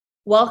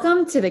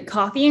Welcome to the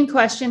Coffee and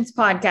Questions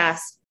podcast.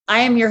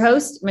 I am your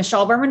host,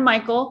 Michelle Berman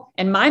Michael,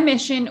 and my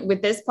mission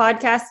with this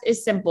podcast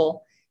is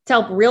simple: to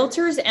help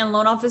realtors and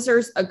loan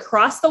officers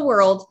across the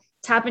world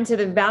tap into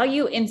the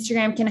value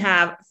Instagram can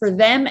have for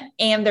them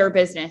and their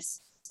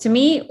business. To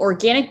me,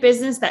 organic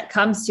business that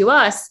comes to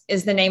us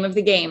is the name of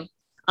the game.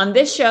 On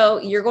this show,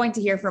 you're going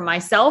to hear from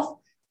myself,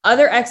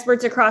 other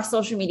experts across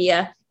social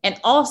media, and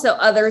also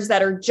others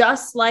that are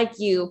just like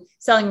you,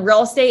 selling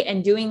real estate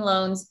and doing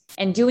loans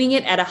and doing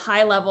it at a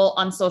high level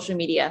on social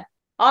media.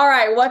 All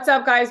right, what's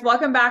up, guys?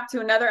 Welcome back to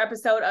another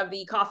episode of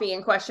the Coffee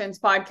and Questions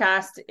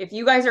podcast. If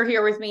you guys are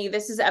here with me,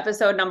 this is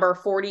episode number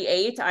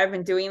 48. I've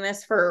been doing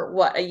this for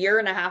a year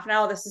and a half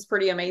now. This is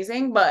pretty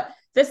amazing, but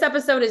this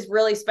episode is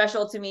really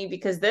special to me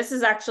because this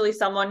is actually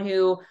someone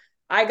who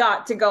I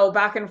got to go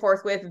back and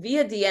forth with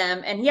via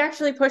DM, and he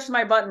actually pushed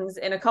my buttons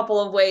in a couple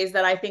of ways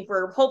that I think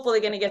we're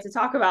hopefully going to get to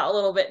talk about a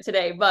little bit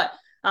today. But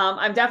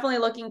I'm definitely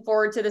looking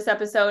forward to this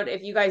episode.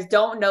 If you guys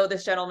don't know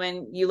this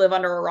gentleman, you live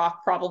under a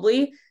rock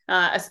probably,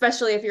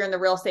 especially if you're in the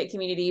real estate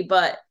community.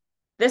 But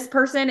this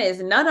person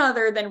is none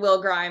other than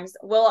Will Grimes.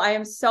 Will, I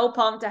am so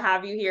pumped to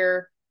have you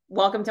here.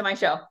 Welcome to my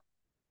show.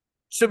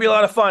 Should be a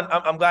lot of fun.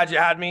 I'm glad you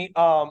had me.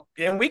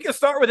 And we can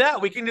start with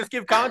that. We can just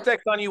give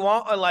context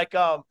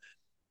on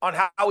on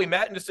how we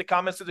met and just the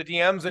comments to the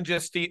DMs and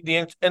just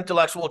the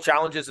intellectual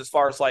challenges as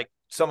far as like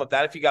some of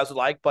that, if you guys would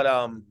like.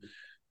 But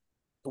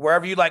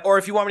wherever you like, or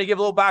if you want me to give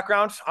a little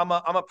background, I'm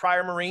a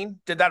prior Marine,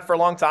 did that for a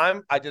long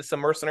time. I did some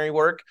mercenary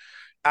work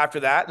after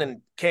that and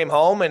then came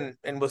home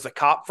and was a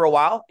cop for a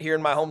while here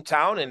in my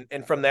hometown.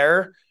 And from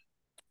there,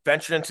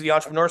 ventured into the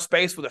entrepreneur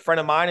space with a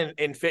friend of mine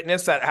in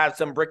fitness that had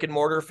some brick and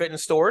mortar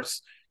fitness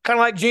stores, kind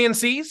of like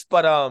GNCs,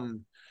 but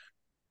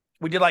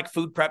we did like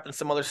food prep and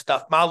some other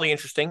stuff, mildly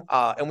interesting.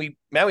 And we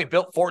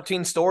built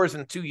 14 stores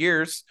in 2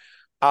 years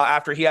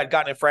after he had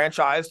gotten it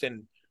franchised,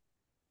 and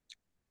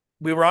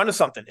we were onto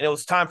something. And it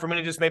was time for me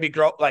to just maybe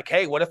grow, like,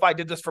 hey, what if I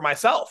did this for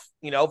myself,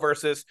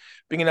 versus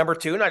being a number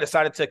two. And I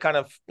decided to kind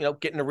of,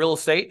 get into real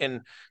estate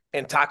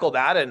and tackle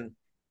that. And,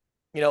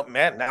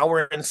 now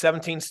we're in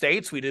 17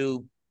 states. We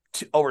do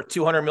over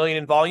 200 million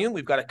in volume.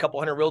 We've got a couple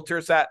hundred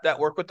realtors that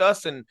work with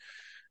us, and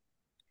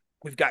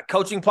we've got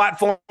coaching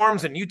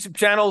platforms and YouTube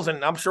channels,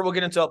 and I'm sure we'll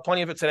get into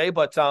plenty of it today.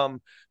 But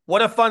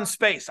what a fun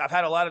space! I've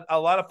had a lot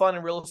of fun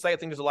in real estate. I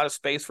think there's a lot of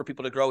space for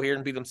people to grow here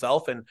and be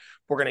themselves, and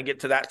we're going to get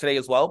to that today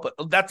as well. But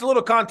that's a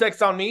little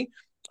context on me.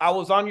 I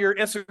was on your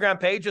Instagram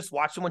page just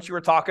watching what you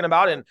were talking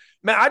about, and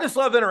man, I just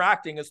love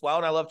interacting as well,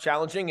 and I love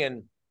challenging,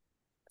 and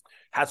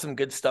had some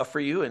good stuff for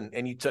you,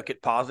 and you took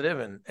it positive,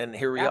 and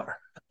here we are.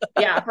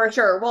 Yeah, for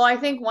sure. Well, I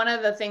think one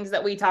of the things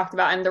that we talked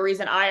about, and the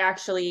reason I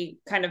actually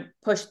kind of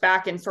pushed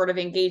back and sort of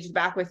engaged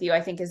back with you,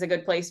 I think is a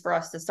good place for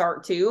us to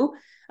start too.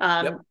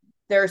 Yep.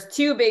 There's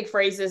two big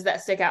phrases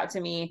that stick out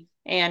to me.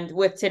 And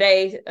with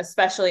today,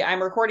 especially,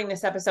 I'm recording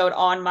this episode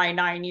on my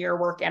 9-year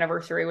work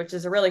anniversary, which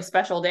is a really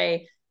special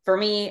day for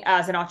me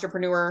as an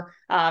entrepreneur,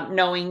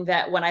 knowing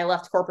that when I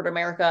left corporate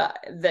America,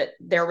 that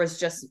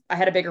I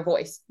had a bigger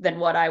voice than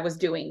what I was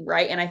doing.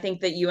 Right. And I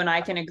think that you and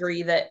I can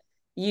agree that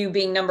you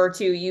being number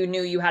two, you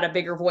knew you had a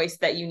bigger voice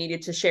that you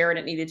needed to share and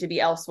it needed to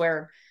be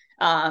elsewhere.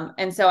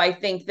 And so I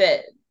think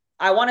that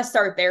I want to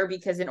start there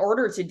because in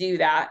order to do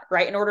that,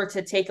 right, in order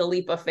to take a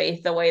leap of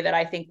faith the way that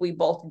I think we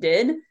both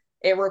did,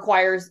 it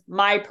requires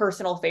my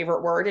personal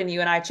favorite word. And you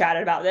and I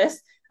chatted about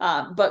this,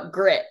 but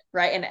grit,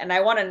 right? And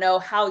I want to know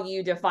how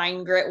you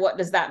define grit. What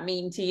does that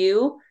mean to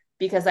you?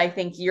 Because I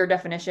think your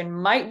definition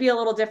might be a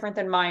little different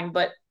than mine,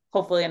 but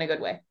hopefully in a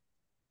good way.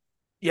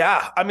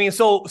 Yeah. I mean,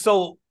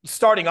 so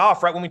starting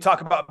off, right, when we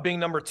talk about being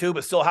number two,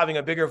 but still having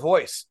a bigger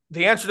voice,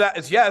 the answer to that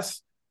is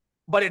yes,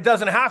 but it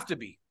doesn't have to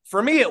be.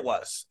 For me, it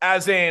was,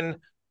 as in,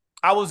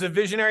 I was a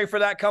visionary for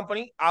that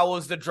company. I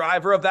was the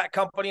driver of that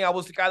company. I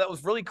was the guy that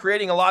was really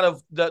creating a lot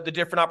of the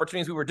different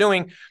opportunities we were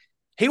doing.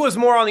 He was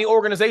more on the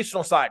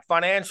organizational side,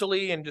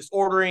 financially, and just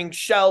ordering,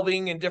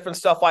 shelving, and different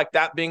stuff like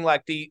that, being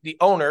like the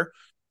owner,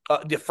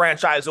 the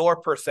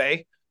franchisor per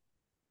se.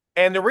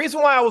 And the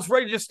reason why I was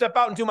ready to just step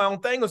out and do my own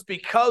thing was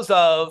because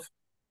of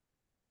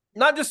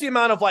not just the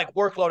amount of like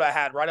workload I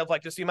had, right? Of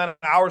like just the amount of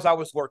hours I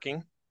was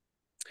working.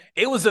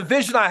 It was a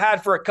vision I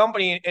had for a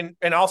company,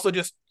 and also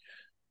just,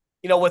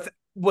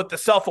 with the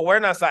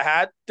self-awareness I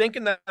had,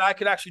 thinking that I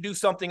could actually do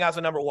something as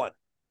a number one,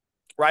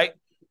 right?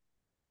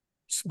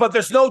 But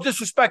there's no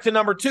disrespect to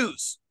number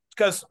twos,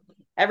 because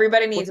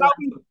everybody needs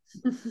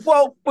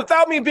one.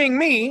 Without me being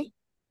me,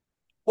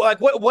 like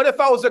what if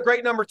I was a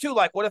great number two?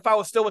 Like, what if I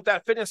was still with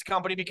that fitness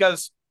company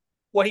because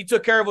what he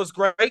took care of was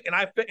great and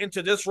I fit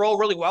into this role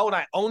really well and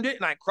I owned it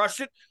and I crushed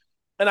it,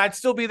 and I'd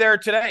still be there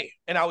today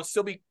and I would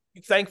still be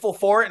thankful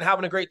for it and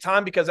having a great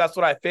time because that's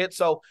what I fit.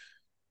 So,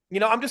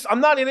 I'm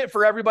not in it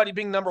for everybody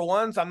being number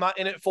ones. I'm not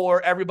in it for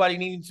everybody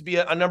needing to be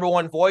a number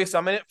one voice.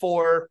 I'm in it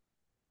for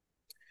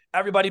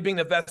everybody being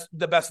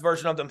the best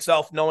version of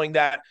themselves, knowing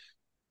that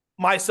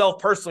myself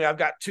personally, I've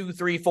got 2,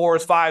 3,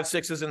 4s, 5s,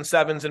 6s, and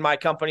 7s in my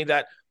company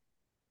that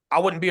I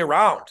wouldn't be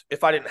around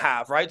if I didn't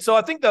have, right? So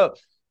I think the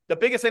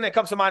biggest thing that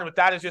comes to mind with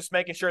that is just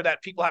making sure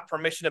that people have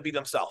permission to be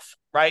themselves,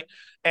 right?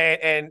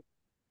 And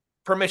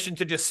permission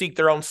to just seek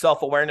their own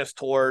self-awareness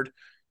toward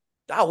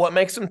what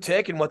makes them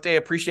tick and what they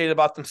appreciate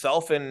about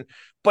themselves.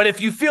 But if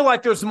you feel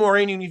like there's more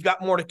in you and you've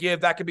got more to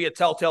give, that could be a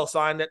telltale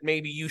sign that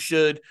maybe you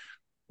should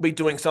be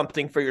doing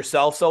something for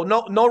yourself. So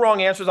no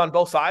wrong answers on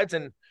both sides.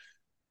 And,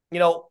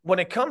 when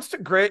it comes to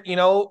grit,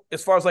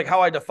 as far as like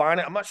how I define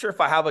it, I'm not sure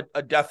if I have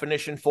a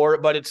definition for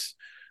it, but it's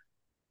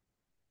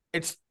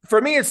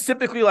for me, it's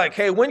typically like,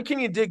 hey, when can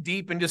you dig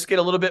deep and just get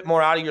a little bit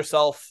more out of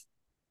yourself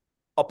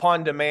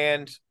upon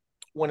demand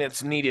when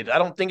it's needed? I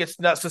don't think it's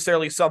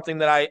necessarily something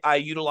that I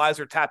utilize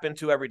or tap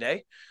into every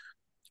day.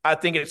 I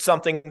think it's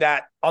something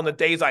that on the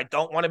days I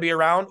don't want to be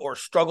around or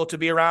struggle to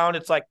be around,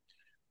 it's like,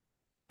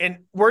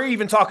 and we're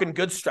even talking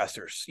good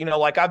stressors,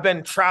 like I've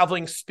been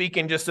traveling,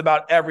 speaking just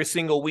about every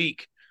single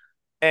week.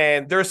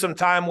 And there's some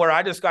time where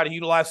I just got to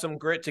utilize some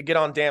grit to get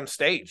on damn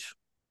stage.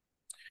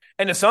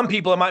 And to some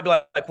people, it might be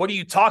like, what are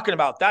you talking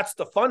about? That's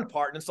the fun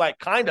part. And it's like,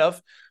 kind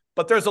of,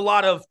 but there's a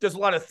lot of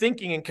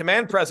thinking and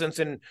command presence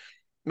and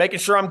making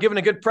sure I'm giving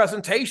a good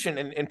presentation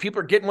and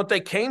people are getting what they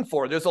came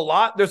for. There's a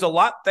lot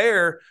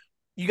there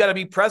you got to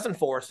be present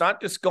for. It's not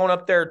just going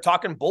up there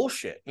talking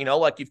bullshit,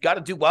 like you've got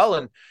to do well.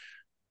 And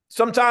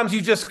sometimes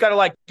you just got to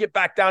like get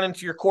back down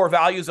into your core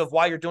values of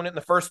why you're doing it in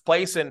the first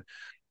place and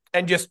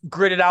just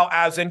grit it out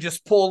as in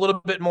just pull a little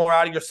bit more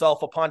out of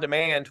yourself upon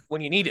demand when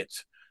you need it.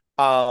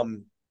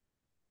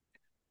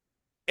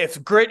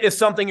 If grit is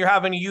something you're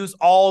having to use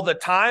all the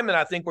time, and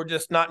I think we're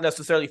just not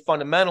necessarily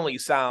fundamentally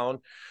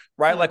sound,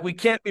 right? Like we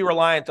can't be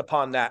reliant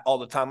upon that all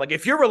the time. Like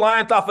if you're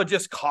reliant off of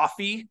just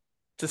coffee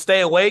to stay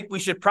awake, we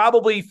should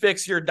probably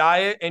fix your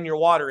diet and your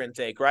water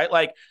intake, right?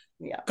 Like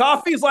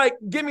coffee's like,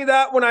 give me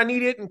that when I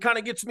need it and kind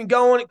of gets me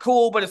going.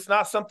 Cool, but it's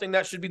not something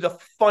that should be the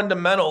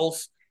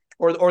fundamentals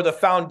or the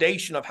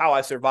foundation of how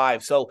I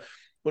survive. So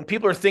when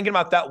people are thinking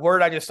about that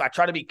word, I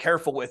try to be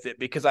careful with it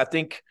because I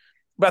think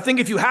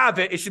if you have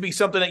it, it should be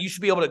something that you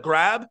should be able to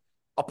grab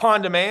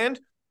upon demand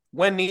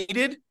when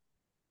needed,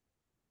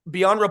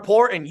 be on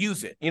report and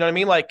use it. You know what I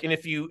mean? Like, and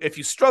if you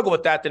struggle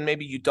with that, then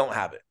maybe you don't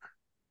have it.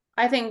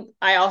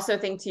 I also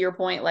think to your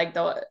point, like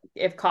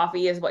if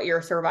coffee is what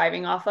you're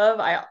surviving off of,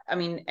 I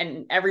mean,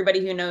 and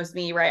everybody who knows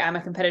me, right? I'm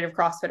a competitive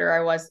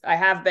CrossFitter. I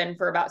have been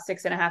for about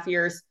 6.5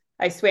 years.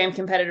 I swam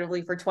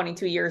competitively for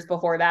 22 years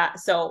before that.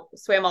 So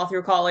swam all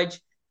through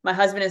college. My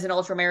husband is an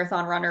ultra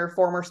marathon runner,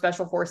 former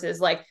special forces.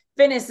 Like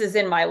fitness is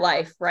in my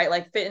life, right?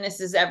 Like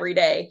fitness is every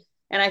day.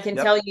 And I can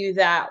tell you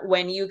that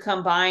when you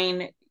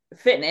combine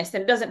fitness,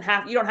 and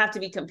you don't have to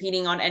be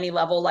competing on any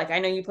level. Like I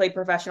know you played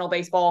professional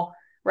baseball,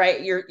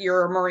 right?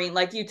 You're a Marine,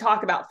 like you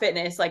talk about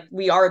fitness, like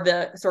we are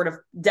the sort of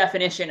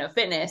definition of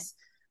fitness.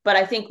 But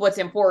I think what's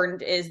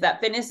important is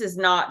that fitness is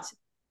not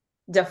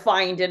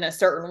defined in a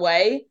certain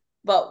way.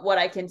 But what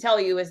I can tell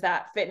you is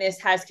that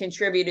fitness has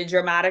contributed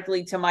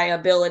dramatically to my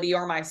ability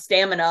or my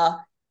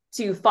stamina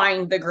to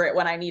find the grit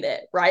when I need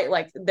it, right?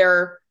 Like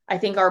I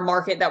think our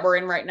market that we're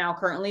in right now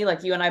currently,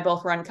 like you and I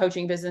both run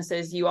coaching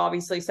businesses. You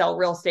obviously sell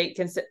real estate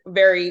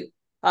very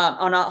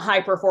on a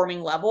high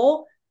performing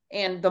level.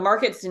 And the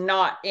market's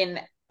not in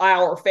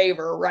our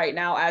favor right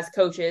now as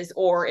coaches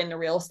or in the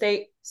real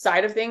estate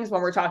side of things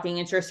when we're talking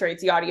interest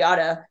rates, yada,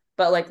 yada.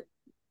 But like,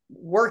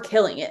 we're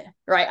killing it,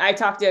 right? I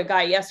talked to a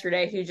guy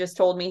yesterday who just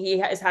told me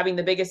he is having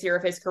the biggest year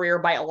of his career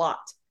by a lot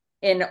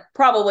in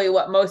probably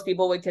what most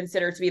people would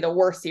consider to be the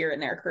worst year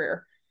in their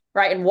career,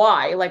 right? And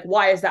why? Like,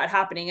 why is that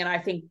happening? And I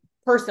think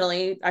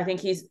personally,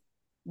 he's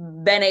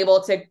been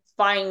able to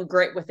find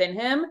grit within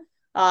him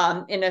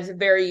in a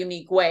very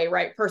unique way,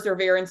 right?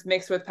 Perseverance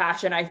mixed with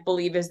passion, I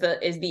believe, is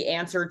the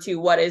answer to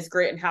what is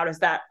grit and how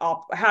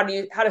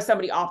does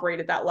somebody operate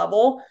at that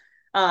level?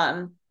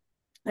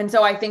 And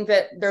so I think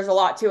that there's a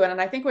lot to it. And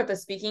I think with the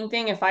speaking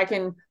thing, if I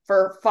can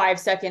for 5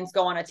 seconds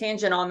go on a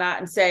tangent on that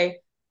and say,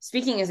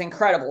 speaking is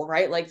incredible,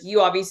 right? Like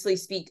you obviously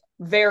speak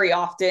very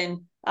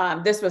often.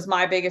 This was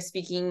my biggest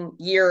speaking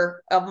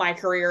year of my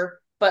career,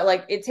 but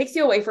like it takes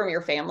you away from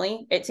your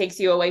family. It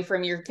takes you away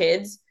from your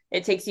kids.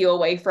 It takes you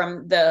away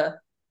from the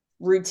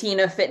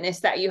routine of fitness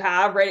that you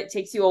have, right? It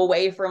takes you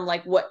away from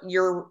like what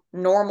your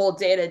normal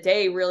day to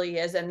day really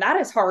is. And that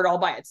is hard all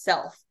by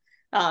itself.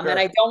 Sure. And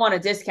I don't want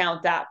to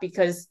discount that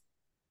because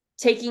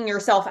taking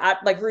yourself out,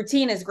 like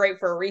routine is great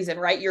for a reason,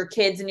 right? Your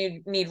kids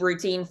need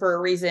routine for a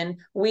reason.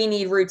 We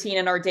need routine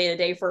in our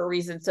day-to-day for a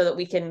reason so that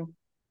we can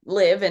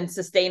live and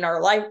sustain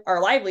our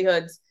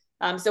livelihoods.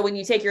 So when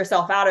you take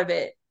yourself out of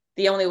it,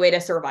 the only way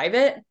to survive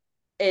it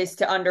is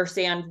to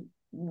understand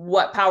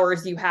what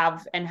powers you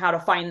have and how to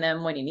find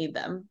them when you need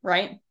them,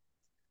 right?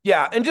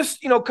 Yeah. And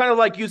just, kind of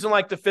like using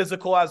like the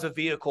physical as a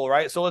vehicle,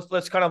 right? So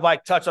let's kind of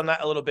like touch on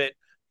that a little bit.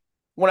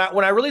 When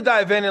I really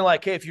dive in and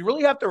like, hey, if you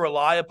really have to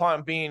rely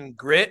upon being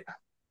gritty,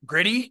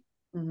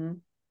 mm-hmm.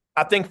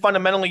 I think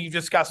fundamentally you've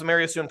just got some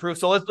areas to improve.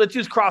 So let's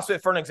use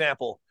CrossFit for an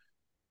example.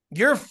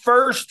 Your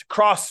first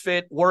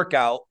CrossFit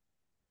workout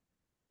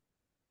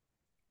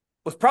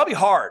was probably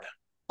hard.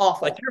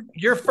 Awful. Like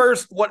your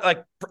first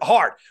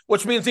hard,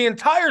 which means the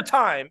entire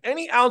time,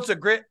 any ounce of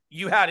grit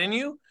you had in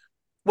you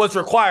was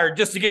required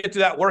just to get to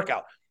that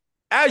workout.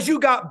 As you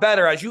got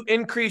better, as you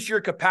increase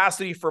your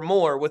capacity for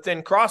more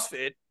within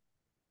CrossFit,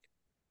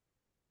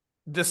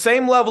 the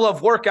same level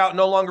of workout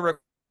no longer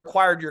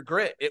required your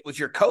grit. It was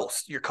your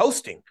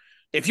coasting.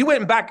 If you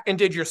went back and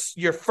did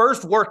your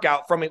first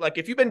workout from it, like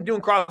if you've been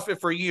doing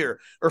CrossFit for a year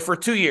or for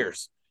 2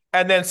 years,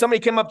 and then somebody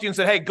came up to you and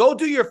said, hey, go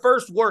do your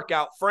first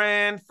workout,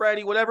 Fran,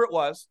 Freddie, whatever it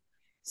was.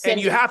 Cindy,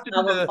 and you have to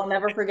I'll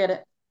never forget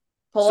it.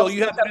 So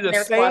you have to do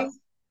the same.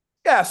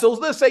 Yeah. So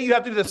let's say you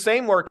have to do the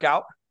same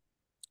workout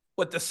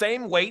with the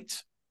same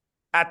weight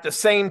at the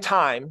same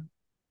time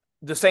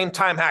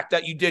hack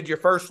that you did your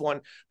first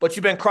one, but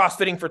you've been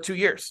CrossFitting for 2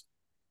 years.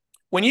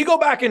 When you go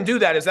back and do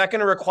that, is that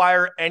going to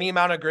require any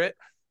amount of grit?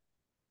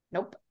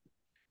 Nope.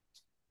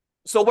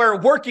 So where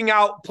working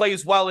out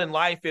plays well in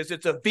life is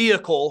it's a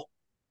vehicle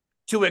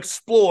to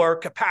explore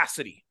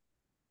capacity,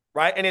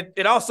 right? And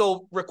it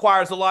also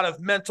requires a lot of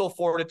mental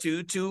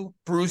fortitude to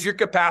bruise your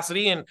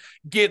capacity and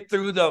get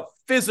through the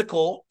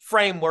physical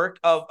framework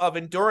of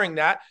enduring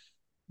that.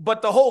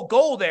 But the whole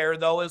goal there,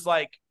 though, is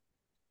like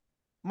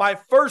my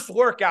first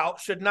workout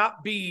should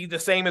not be the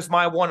same as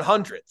my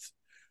 100th.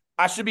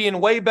 I should be in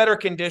way better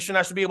condition.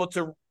 I should be able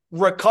to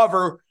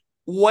recover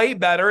way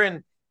better.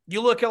 And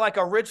you look at like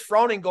a Rich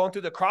Froning going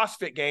through the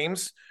CrossFit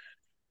Games,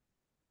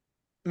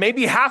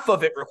 maybe half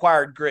of it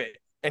required grit,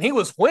 and he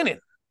was winning.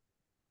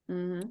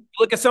 Mm-hmm.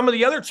 Look at some of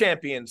the other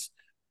champions,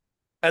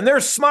 and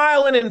they're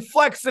smiling and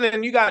flexing,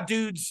 and you got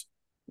dudes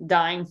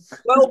dying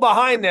well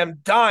behind them,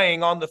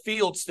 dying on the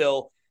field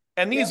still.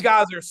 And these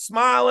guys are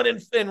smiling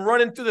and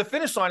running through the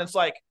finish line. It's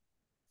like,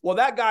 well,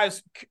 that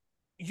guy's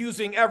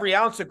using every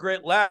ounce of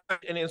grit left.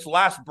 In his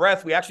last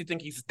breath, we actually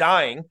think he's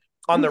dying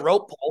on the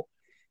rope pull.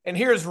 And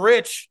here's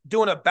Rich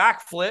doing a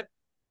backflip,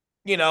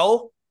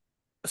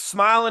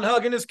 smiling,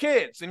 hugging his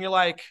kids. And you're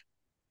like,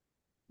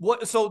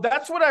 what? So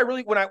that's what I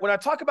really, when I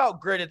talk about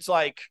grit, it's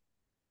like,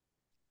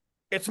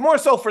 it's more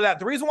so for that.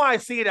 The reason why I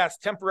see it as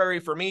temporary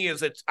for me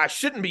is I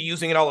shouldn't be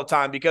using it all the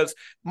time, because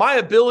my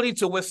ability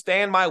to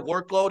withstand my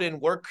workload in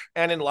work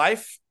and in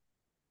life,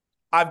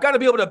 I've got to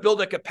be able to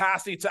build a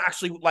capacity to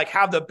actually like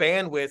have the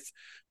bandwidth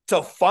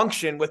to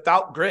function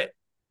without grit.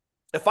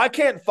 If I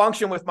can't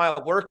function with my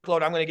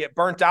workload, I'm going to get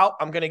burnt out.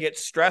 I'm going to get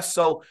stressed.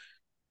 So,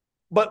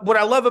 but what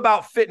I love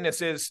about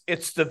fitness is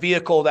it's the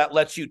vehicle that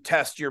lets you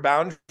test your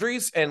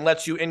boundaries and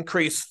lets you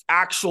increase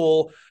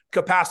actual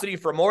capacity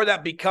for more.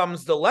 That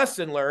becomes the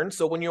lesson learned.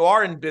 So when you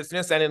are in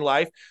business and in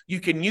life, you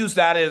can use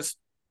that as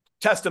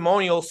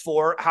testimonials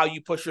for how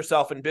you push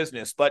yourself in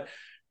business. But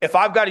if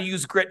I've got to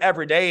use grit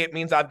every day, it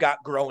means I've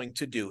got growing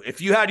to do.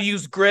 If you had to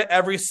use grit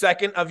every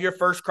second of your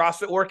first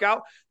CrossFit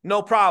workout,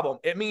 no problem.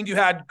 It means you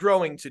had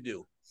growing to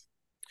do.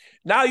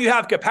 Now you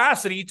have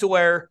capacity to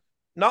where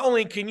not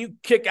only can you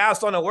kick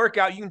ass on a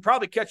workout, you can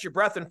probably catch your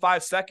breath in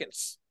 5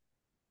 seconds.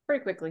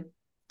 Pretty quickly.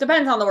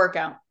 Depends on the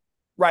workout.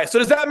 Right. So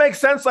does that make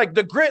sense? Like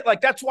the grit,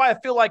 like that's why I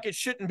feel like it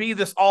shouldn't be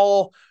this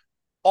all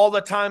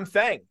the time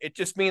thing. It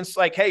just means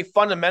like, hey,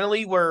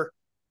 fundamentally we're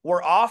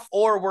off,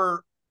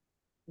 or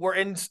we're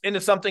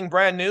into something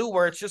brand new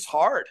where it's just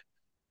hard.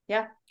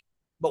 Yeah.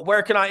 But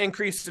where can I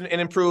increase and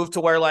improve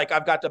to where like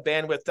I've got the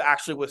bandwidth to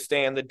actually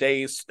withstand the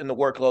days and the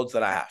workloads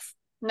that I have?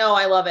 No,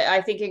 I love it.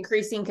 I think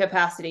increasing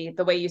capacity,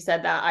 the way you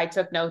said that, I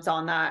took notes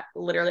on that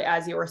literally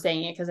as you were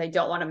saying it, because I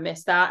don't want to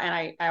miss that.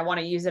 And I want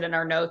to use it in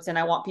our notes, and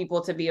I want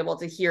people to be able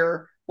to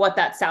hear what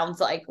that sounds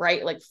like,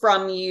 right? Like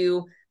from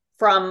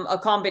a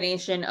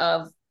combination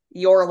of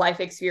your life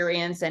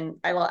experience. And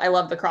I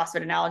love the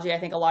CrossFit analogy. I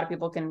think a lot of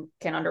people can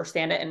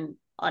understand it, and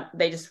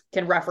they just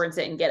can reference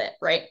it and get it.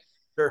 Right.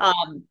 Sure.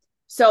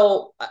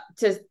 So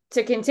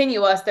to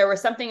continue us, there was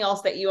something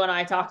else that you and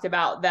I talked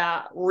about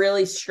that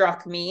really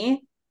struck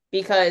me,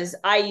 because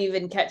I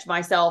even catch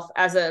myself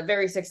as a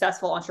very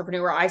successful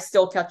entrepreneur. I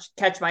still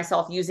catch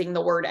myself using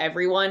the word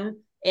everyone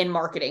in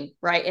marketing,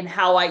 right? And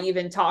how I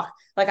even talk.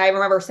 Like I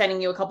remember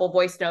sending you a couple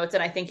voice notes,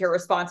 and I think your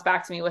response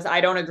back to me was,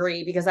 I don't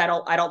agree, because I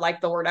don't like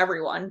the word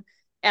everyone.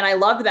 And I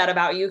loved that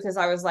about you, because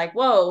I was like,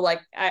 whoa,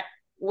 like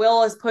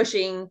Will is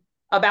pushing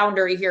a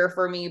boundary here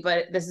for me,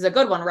 but this is a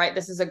good one, right?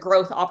 This is a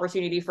growth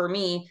opportunity for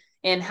me.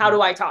 And how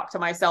do I talk to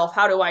myself?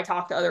 How do I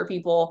talk to other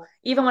people?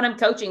 Even when I'm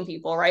coaching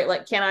people, right?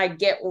 Like, can I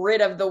get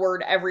rid of the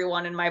word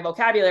everyone in my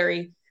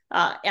vocabulary?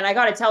 And I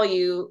got to tell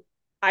you,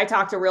 I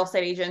talk to real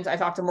estate agents. I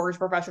talk to mortgage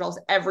professionals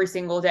every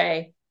single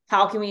day.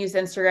 How can we use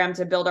Instagram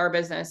to build our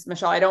business?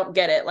 Michelle, I don't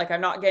get it. Like, I'm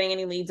not getting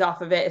any leads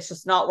off of it. It's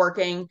just not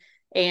working.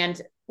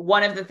 And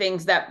one of the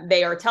things that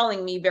they are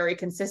telling me very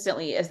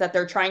consistently is that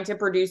they're trying to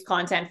produce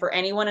content for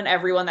anyone and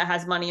everyone that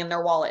has money in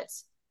their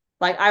wallets.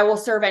 Like, I will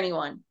serve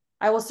anyone.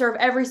 I will serve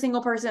every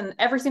single person,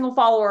 every single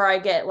follower I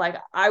get. Like,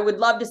 I would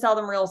love to sell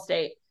them real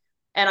estate.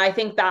 And I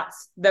think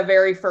that's the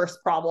very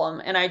first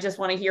problem. And I just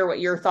want to hear what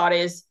your thought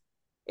is.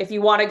 If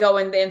you want to go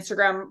in the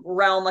Instagram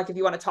realm, like if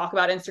you want to talk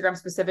about Instagram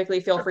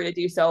specifically, feel free to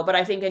do so. But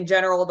I think in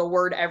general, the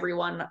word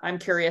everyone, I'm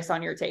curious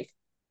on your take.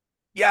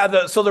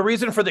 Yeah. So the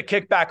reason for the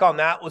kickback on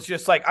that was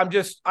just like,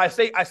 I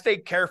stay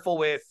careful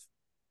with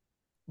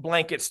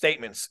blanket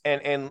statements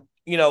and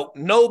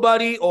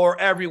nobody or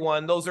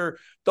everyone. Those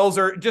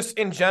are just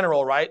in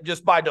general, right?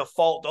 Just by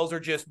default, those are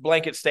just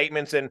blanket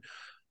statements. And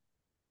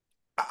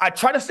I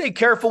try to stay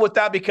careful with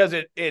that, because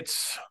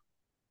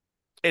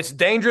It's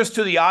dangerous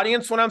to the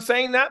audience when I'm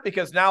saying that,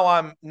 because now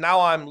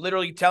I'm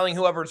literally telling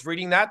whoever's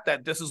reading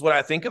that this is what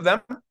I think of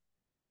them.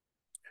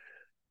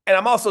 And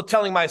I'm also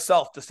telling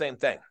myself the same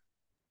thing.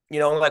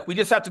 Like, we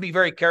just have to be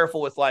very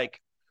careful with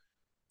like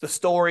the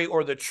story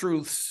or the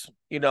truths,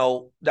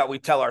 that we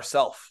tell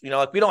ourselves.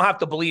 Like, we don't have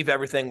to believe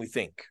everything we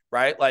think,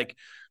 right? Like,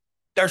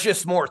 there's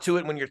just more to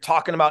it. When you're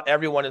talking about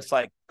everyone, it's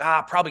like,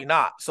 probably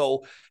not.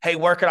 So, hey,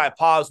 where could I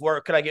pause? Where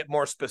could I get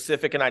more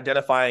specific in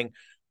identifying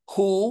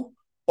who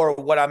or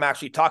what I'm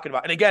actually talking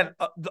about? And again,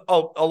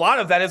 a lot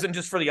of that isn't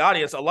just for the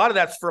audience. A lot of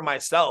that's for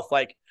myself.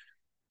 Like,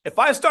 if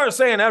I start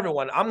saying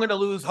everyone, I'm going to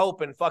lose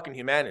hope in fucking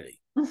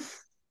humanity,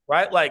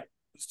 right? Like,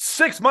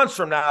 6 months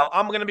from now,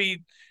 I'm going to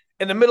be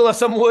in the middle of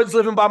some woods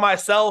living by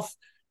myself,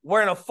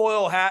 wearing a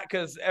foil hat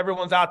because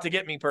everyone's out to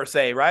get me, per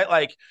se, right?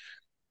 Like,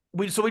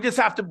 we just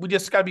got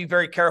to be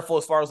very careful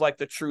as far as like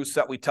the truths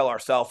that we tell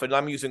ourselves. And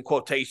I'm using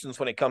quotations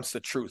when it comes to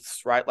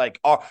truths, right? Like,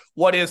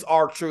 what is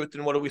our truth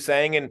and what are we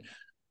saying? And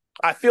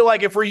I feel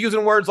like if we're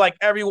using words like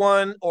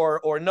everyone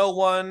or no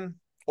one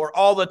or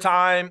all the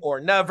time or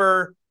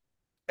never,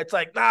 it's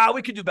like,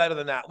 we could do better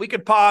than that. We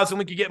could pause and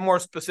we could get more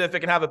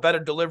specific and have a better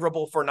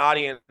deliverable for an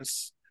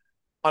audience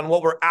on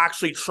what we're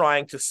actually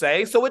trying to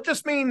say. So it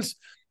just means,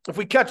 if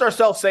we catch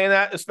ourselves saying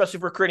that, especially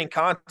if we're creating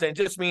content,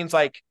 it just means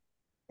like,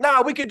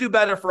 we could do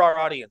better for our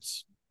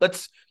audience.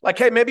 Let's, like,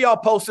 hey, maybe I'll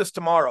post this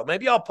tomorrow.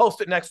 Maybe I'll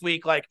post it next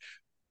week. Like,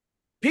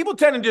 people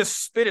tend to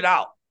just spit it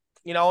out,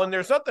 and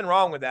there's nothing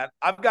wrong with that.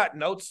 I've got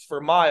notes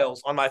for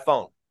miles on my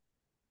phone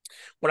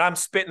when I'm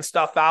spitting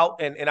stuff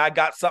out and I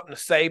got something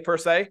to say, per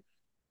se.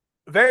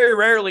 Very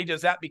rarely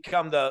does that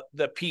become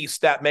the piece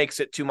that makes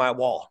it to my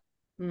wall.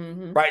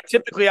 Mm-hmm. Right.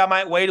 Typically I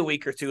might wait a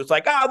week or two. It's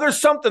like, there's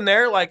something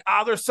there. Like,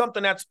 there's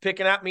something that's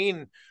picking at me,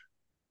 and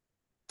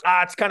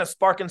it's kind of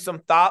sparking some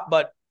thought,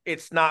 but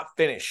it's not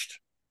finished.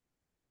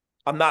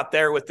 I'm not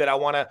there with it. I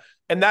want to,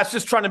 and that's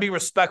just trying to be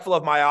respectful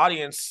of my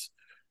audience,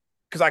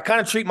 because I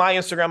kind of treat my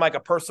Instagram like a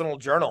personal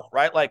journal,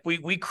 right? Like,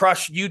 we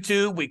crush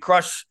YouTube, we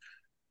crush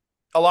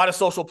a lot of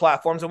social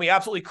platforms, and we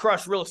absolutely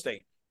crush real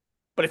estate.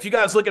 But if you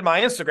guys look at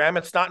my Instagram,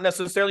 it's not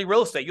necessarily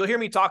real estate. You'll hear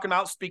me talking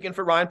about speaking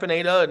for Ryan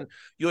Pineda, and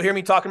you'll hear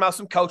me talking about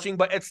some coaching,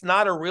 but it's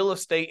not a real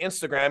estate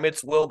Instagram.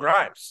 It's Will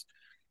Grimes.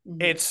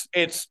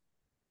 Mm-hmm.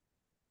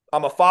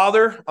 I'm a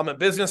father. I'm a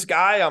business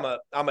guy.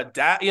 I'm a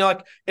dad.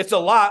 Like, it's a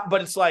lot,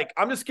 but it's like,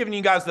 I'm just giving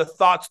you guys the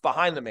thoughts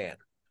behind the man.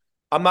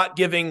 I'm not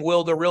giving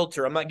Will the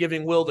realtor. I'm not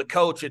giving Will the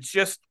coach. It's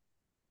just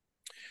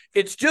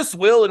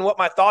Will and what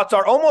my thoughts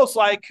are, almost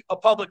like a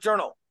public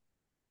journal.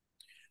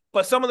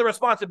 But some of the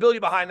responsibility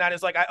behind that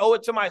is like, I owe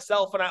it to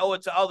myself and I owe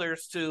it to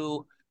others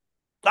to,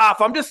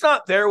 if I'm just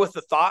not there with the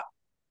thought,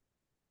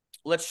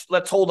 let's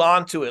hold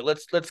on to it.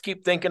 Let's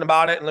keep thinking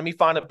about it, and let me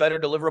find a better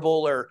deliverable,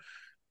 or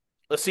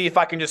let's see if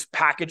I can just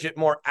package it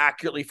more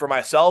accurately for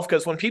myself.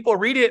 Because when people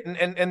read it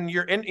and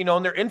you're in,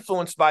 and they're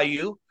influenced by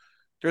you,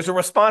 there's a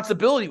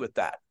responsibility with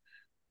that.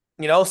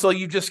 So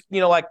you just,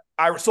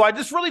 I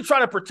just really try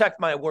to protect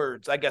my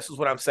words, I guess is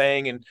what I'm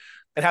saying, and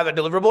have a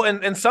deliverable.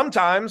 And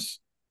sometimes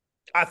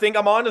I think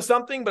I'm onto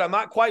something, but I'm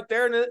not quite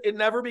there, and it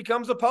never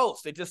becomes a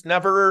post. It just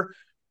never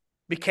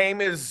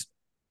became as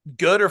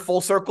good or full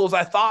circle as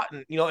I thought.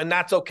 And, and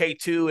that's okay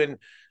too. And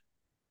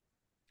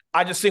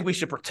I just think we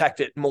should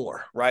protect it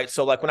more, right?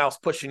 So like, when I was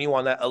pushing you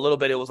on that a little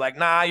bit, it was like,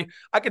 I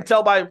can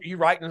tell by you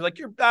writing, like,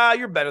 you're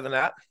better than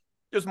that.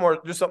 There's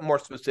something more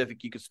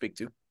specific you could speak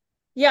to.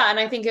 Yeah. And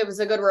I think it was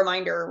a good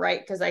reminder, right?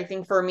 Because I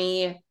think for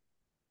me,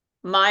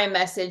 my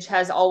message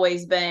has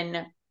always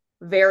been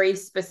very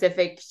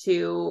specific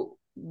to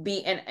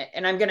be,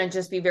 and I'm going to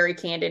just be very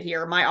candid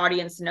here. My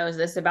audience knows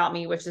this about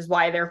me, which is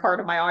why they're part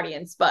of my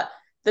audience. But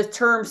the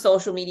term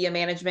social media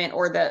management,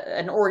 or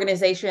an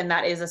organization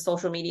that is a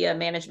social media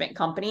management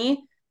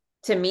company,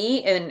 to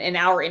me in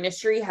our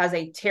industry, has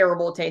a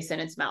terrible taste in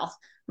its mouth.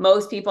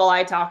 Most people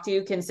I talk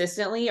to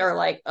consistently are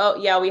like, oh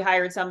yeah, we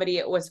hired somebody,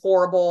 it was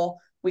horrible.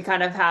 We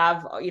kind of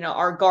have,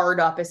 our guard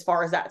up as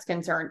far as that's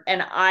concerned.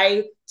 And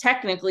I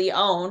technically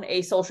own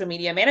a social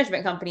media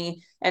management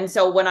company. And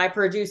so when I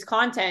produce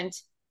content,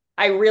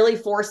 I really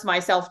force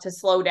myself to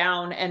slow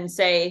down and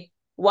say,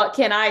 what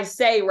can I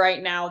say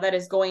right now that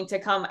is going to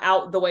come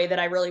out the way that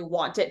I really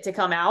want it to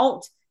come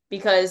out?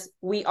 Because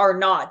we are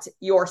not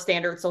your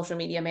standard social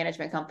media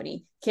management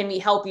company. Can we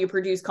help you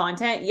produce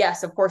content?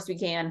 Yes, of course we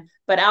can.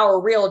 But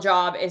our real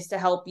job is to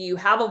help you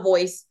have a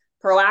voice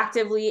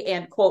proactively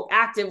and, quote,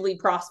 actively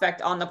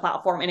prospect on the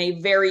platform in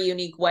a very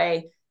unique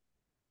way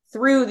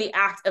through the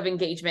act of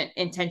engagement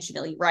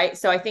intentionally, right?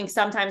 So I think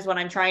sometimes when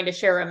I'm trying to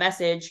share a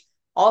message,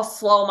 I'll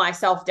slow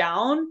myself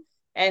down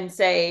and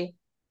say,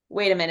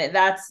 wait a minute,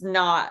 that's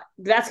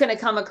going to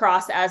come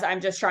across as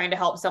I'm just trying to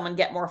help someone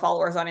get more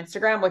followers on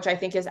Instagram, which I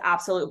think is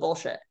absolute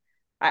bullshit.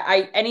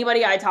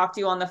 Anybody I talk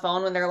to on the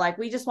phone, when they're like,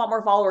 we just want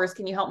more followers,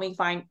 can you help me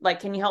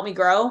can you help me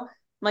grow? I'm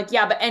like,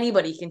 yeah, but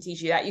anybody can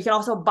teach you that. You can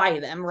also buy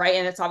them, right?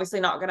 And it's obviously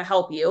not going to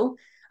help you.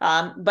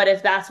 But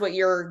if that's what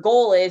your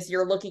goal is,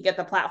 you're looking at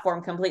the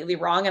platform completely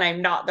wrong, and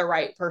I'm not the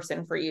right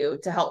person for you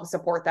to help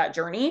support that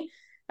journey.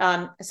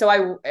 And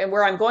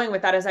where I'm going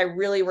with that is, I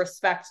really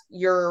respect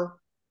your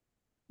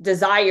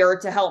desire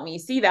to help me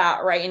see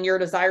that, right? And your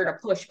desire to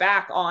push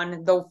back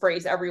on the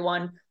phrase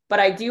everyone. But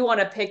I do want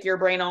to pick your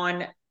brain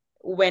on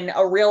when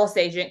a real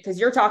estate agent, because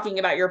you're talking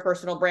about your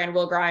personal brand,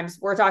 Will Grimes.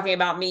 We're talking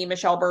about me,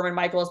 Michelle Berman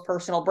Michael's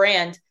personal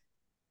brand.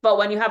 But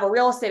when you have a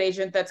real estate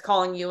agent that's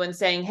calling you and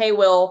saying, hey,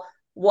 Will,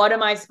 what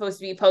am I supposed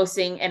to be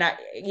posting? And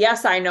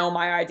yes, I know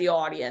my ideal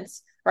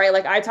audience, right?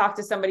 Like I talked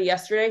to somebody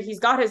yesterday. He's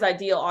got his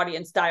ideal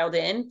audience dialed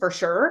in for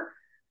sure.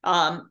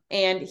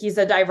 And he's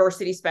a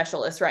diversity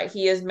specialist, right?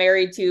 He is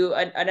married to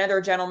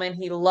another gentleman.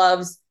 He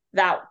loves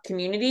that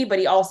community, but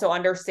he also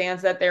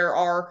understands that there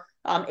are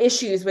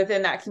issues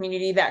within that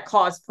community that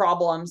cause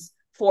problems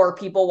for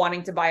people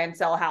wanting to buy and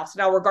sell a house.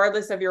 Now,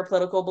 regardless of your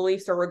political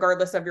beliefs or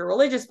regardless of your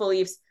religious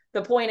beliefs,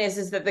 the point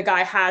is that the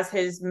guy has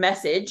his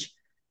message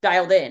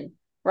dialed in,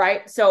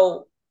 right?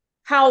 So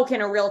how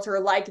can a realtor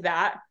like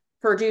that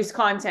produce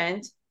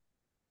content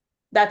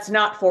that's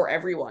not for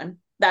everyone,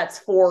 that's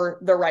for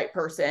the right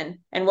person?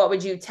 And what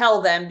would you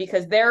tell them?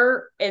 Because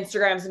their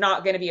Instagram's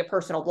not going to be a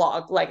personal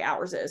blog like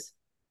ours is.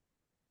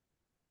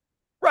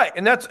 Right.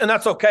 And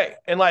that's okay.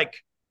 And like,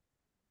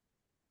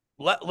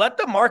 let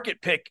the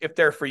market pick if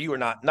they're for you or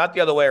not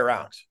the other way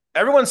around.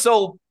 Everyone's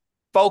so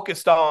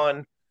focused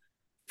on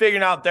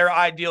figuring out their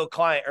ideal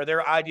client or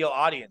their ideal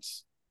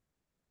audience.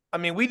 I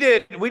mean, we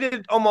did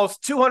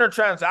almost 200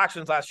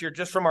 transactions last year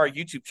just from our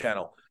YouTube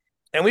channel.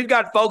 And we've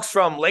got folks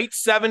from late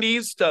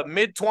 70s to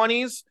mid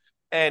 20s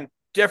and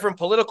different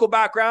political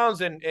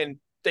backgrounds, and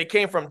they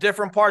came from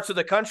different parts of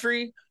the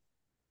country.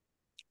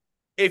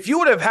 If you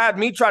would have had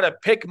me try to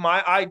pick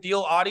my ideal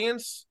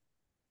audience,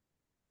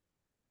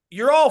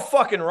 you're all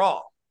fucking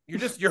wrong.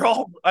 You're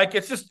all like, I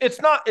don't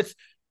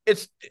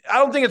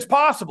think it's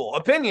possible.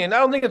 I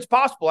don't think it's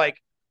possible. Like,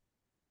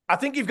 I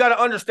think you've got to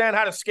understand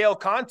how to scale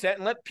content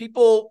and let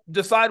people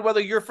decide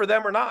whether you're for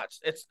them or not.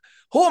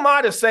 Who am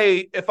I to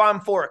say if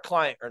I'm for a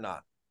client or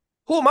not?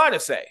 Who am I to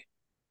say?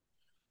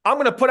 I'm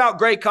going to put out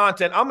great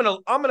content. I'm going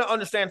to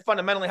understand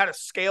fundamentally how to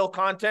scale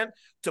content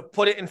to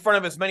put it in front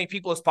of as many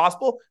people as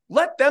possible.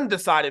 Let them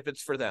decide if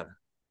it's for them.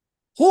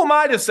 Who am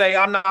I to say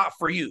I'm not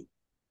for you?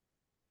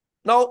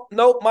 No,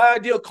 my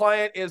ideal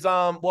client is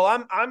I'm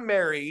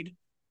married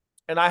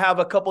and I have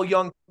a couple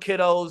young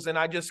kiddos and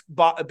I just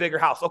bought a bigger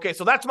house. Okay,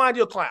 so that's my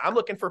ideal client. I'm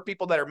looking for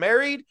people that are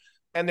married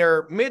and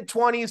they're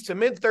mid-20s to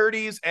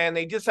mid-30s and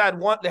they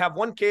have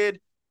one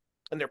kid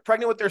and they're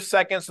pregnant with their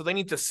second, so they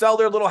need to sell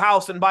their little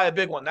house and buy a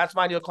big one. That's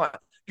my ideal client.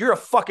 You're a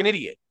fucking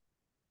idiot.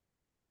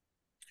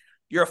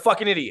 You're a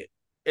fucking idiot.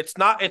 It's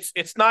not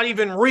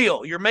even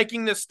real. You're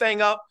making this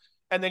thing up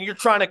and then you're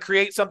trying to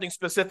create something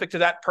specific to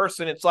that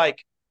person. It's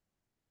like,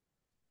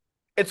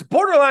 it's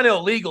borderline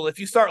illegal if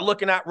you start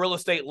looking at real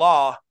estate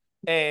law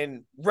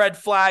and red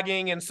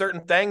flagging and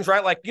certain things,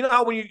 right? Like, you know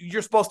how when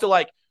you're supposed to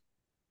like,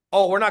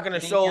 oh, we're not going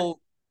to show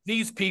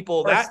these people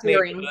or that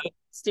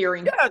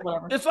steering. Yeah,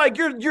 whatever. It's like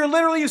you're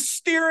literally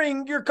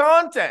steering your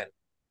content.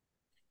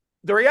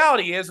 The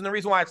reality is, and the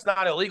reason why it's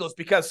not illegal is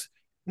because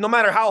no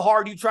matter how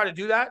hard you try to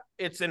do that,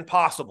 it's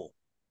impossible.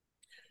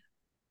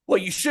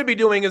 What you should be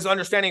doing is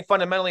understanding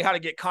fundamentally how to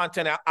get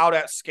content out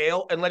at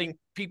scale and letting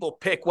people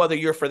pick whether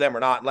you're for them or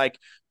not. Like,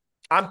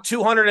 I'm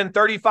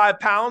 235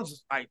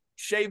 pounds. I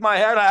shave my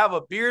head. I have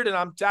a beard and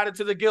I'm tatted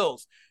to the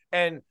gills.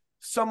 And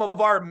some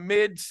of our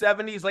mid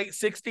 70s, late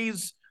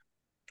 60s,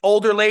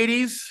 older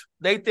ladies,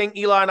 they think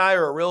Eli and I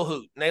are a real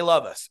hoot and they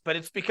love us, but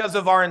it's because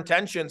of our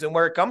intentions and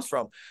where it comes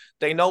from.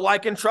 They know,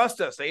 like, and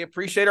trust us. They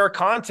appreciate our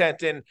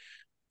content. And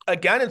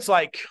again, it's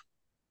like,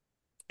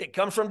 it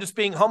comes from just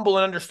being humble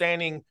and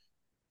understanding.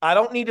 I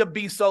don't need to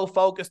be so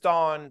focused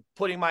on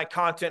putting my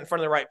content in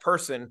front of the right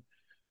person.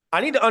 I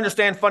need to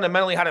understand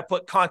fundamentally how to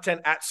put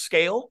content at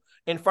scale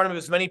in front of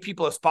as many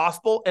people as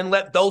possible and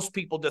let those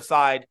people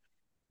decide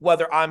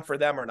whether I'm for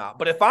them or not.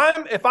 But if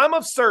I'm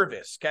of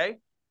service, okay,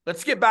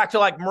 let's get back to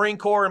like Marine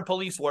Corps and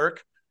police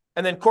work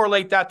and then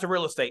correlate that to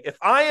real estate. If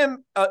I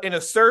am in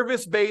a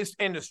service-based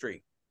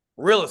industry,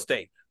 real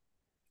estate,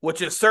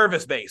 which is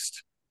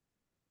service-based,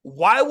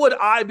 why would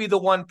I be the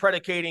one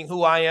predicating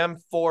who I am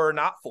for or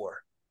not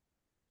for?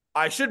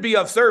 I should be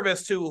of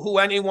service to who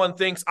anyone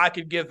thinks I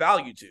could give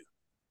value to.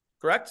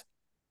 Correct?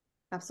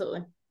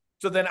 Absolutely.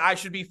 So then I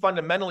should be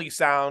fundamentally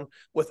sound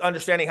with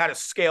understanding how to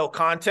scale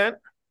content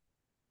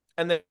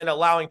and then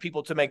allowing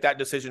people to make that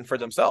decision for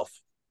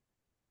themselves.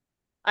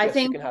 I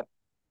think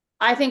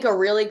a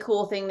really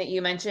cool thing that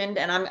you mentioned,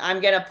 and I'm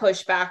going to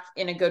push back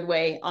in a good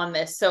way on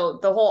this. So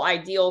the whole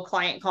ideal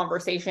client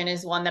conversation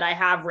is one that I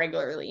have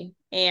regularly.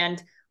 And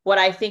what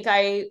I think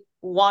I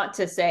want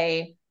to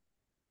say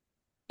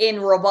in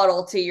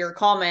rebuttal to your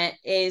comment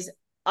is,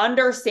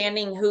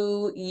 understanding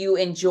who you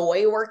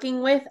enjoy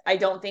working with, I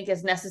don't think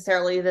is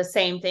necessarily the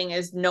same thing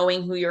as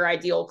knowing who your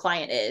ideal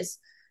client is.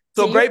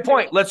 So great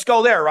point. Let's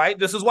go there, right?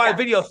 This is why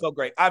video is so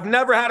great. I've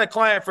never had a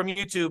client from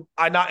YouTube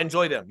I not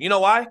enjoy them. You know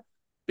why?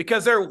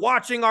 Because they're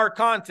watching our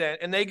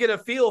content and they get a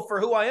feel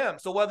for who I am.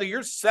 So whether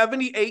you're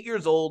 78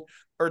 years old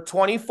or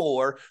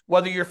 24,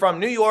 whether you're from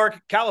New York,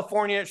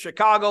 California,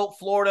 Chicago,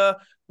 Florida,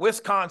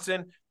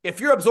 Wisconsin, if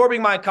you're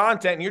absorbing my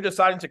content and you're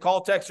deciding to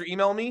call, text, or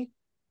email me,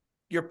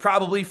 you're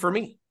probably for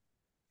me.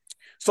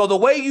 So the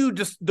way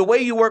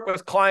you work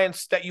with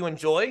clients that you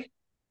enjoy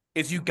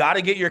is you got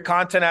to get your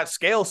content at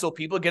scale so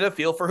people get a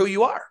feel for who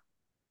you are.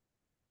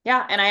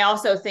 Yeah. And I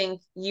also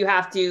think you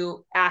have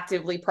to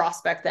actively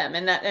prospect them.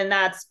 And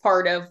that's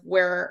part of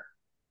where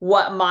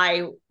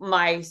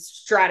my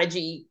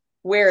strategy,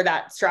 where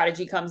that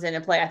strategy comes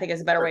into play, I think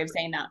is a better way of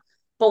saying that.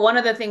 But one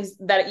of the things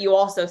that you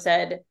also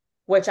said,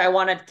 which I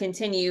want to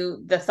continue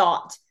the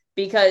thought,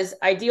 because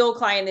ideal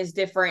client is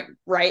different,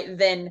 right,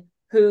 than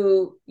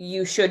who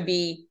you should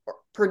be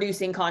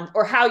producing content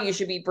or how you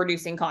should be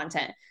producing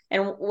content.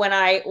 And when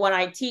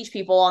I teach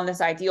people on this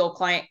ideal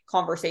client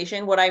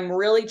conversation, what I'm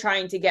really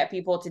trying to get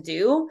people to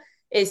do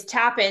is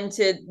tap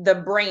into the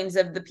brains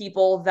of the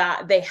people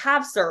that they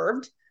have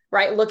served,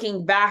 right?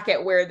 Looking back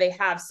at where they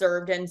have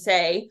served and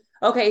say,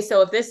 okay,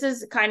 so if this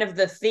is kind of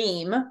the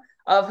theme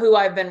of who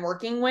I've been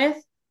working with,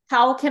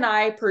 how can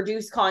I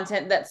produce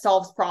content that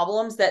solves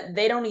problems that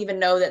they don't even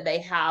know that they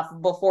have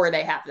before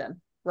they have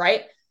them,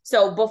 right?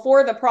 So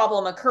before the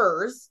problem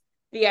occurs,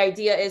 the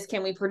idea is,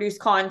 can we produce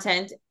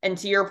content, and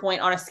to your point,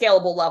 on a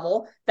scalable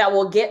level that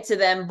will get to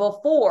them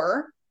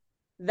before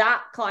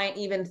that client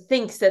even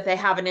thinks that they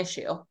have an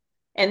issue?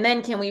 And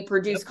then can we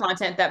produce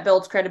content that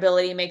builds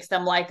credibility, makes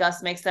them like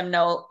us, makes them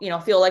know,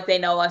 feel like they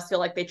know us, feel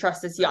like they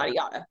trust us, yada,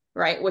 yada,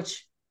 right?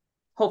 Which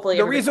hopefully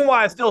the reason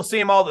why I still see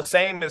them all the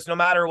same is no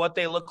matter what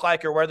they look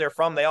like or where they're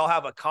from, they all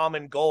have a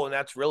common goal, and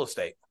that's real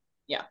estate.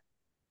 Yeah.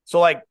 So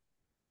like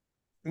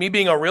me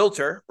being a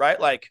realtor, right?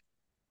 Like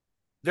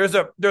there's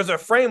a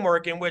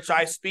framework in which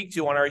I speak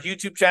to on our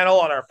YouTube channel,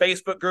 on our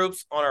Facebook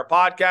groups, on our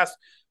podcast,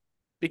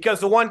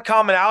 because the one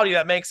commonality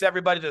that makes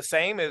everybody the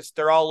same is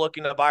they're all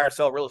looking to buy or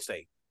sell real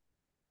estate.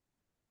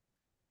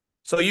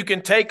 So you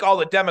can take all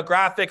the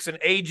demographics and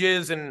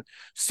ages and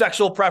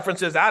sexual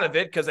preferences out of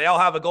it because they all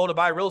have a goal to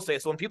buy real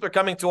estate. So when people are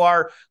coming to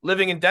our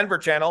Living in Denver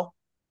channel,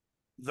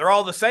 they're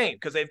all the same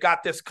because they've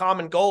got this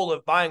common goal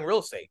of buying real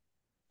estate.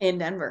 In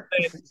Denver.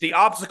 The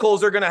obstacles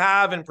they're going to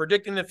have in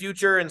predicting the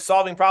future and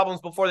solving problems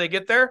before they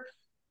get there,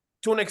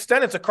 to an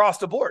extent, it's across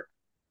the board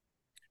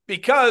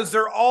because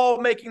they're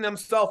all making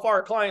themselves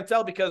our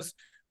clientele because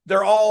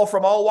they're all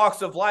from all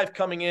walks of life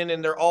coming in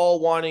and they're all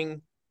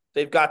wanting,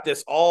 they've got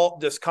this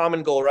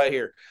common goal right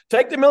here.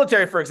 Take the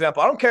military, for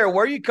example. I don't care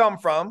where you come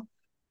from,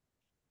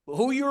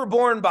 who you were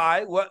born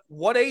by,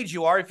 what age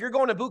you are. If you're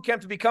going to boot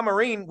camp to become a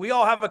Marine, we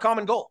all have a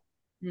common goal,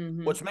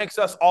 which makes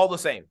us all the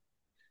same.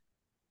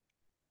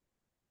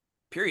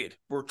 Period.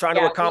 We're trying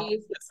to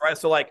accomplish this, right?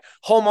 So like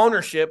home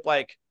ownership,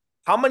 like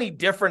how many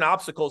different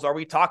obstacles are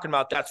we talking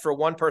about that's for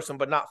one person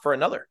but not for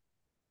another?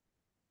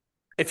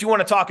 If you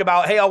want to talk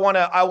about, hey, I want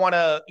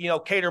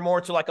to cater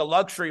more to like a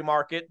luxury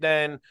market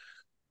than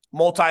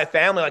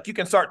multifamily, like you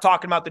can start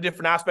talking about the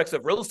different aspects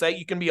of real estate.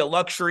 You can be a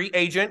luxury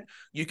agent.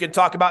 You can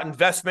talk about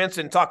investments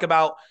and talk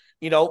about,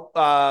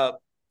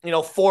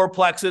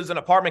 fourplexes and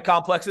apartment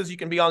complexes. You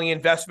can be on the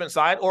investment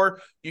side,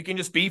 or you can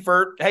just be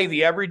for, hey,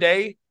 the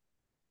everyday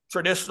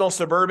traditional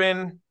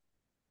suburban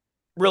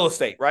real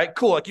estate, right?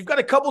 Cool. Like you've got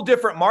a couple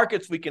different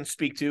markets we can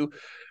speak to,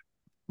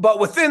 but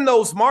within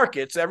those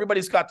markets,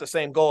 everybody's got the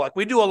same goal. Like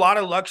we do a lot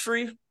of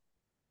luxury.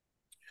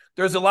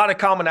 There's a lot of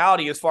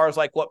commonality as far as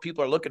like what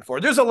people are looking for.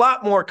 There's a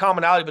lot more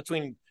commonality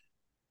between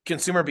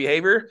consumer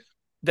behavior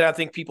than I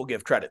think people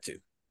give credit to.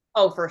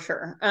 Oh, for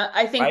sure.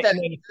 I think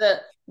that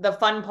the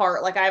fun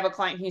part, like I have a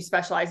client who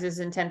specializes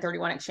in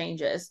 1031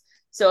 exchanges.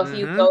 So if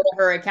you go to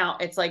her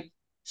account, it's like,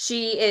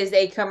 she is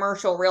a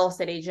commercial real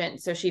estate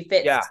agent. So she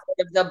fits sort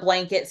of the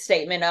blanket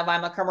statement of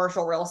I'm a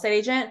commercial real estate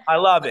agent. I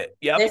love it.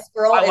 Yep. This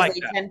girl is like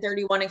a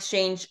 1031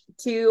 exchange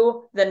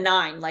to the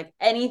 9. Like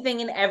anything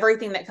and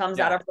everything that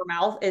comes out of her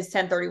mouth is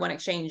 1031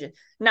 exchange.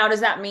 Now, does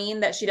that mean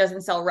that she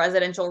doesn't sell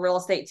residential real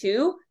estate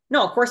too?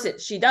 No, of course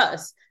she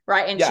does.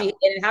 Right. And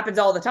it happens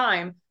all the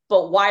time.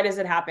 But why does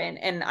it happen?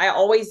 And I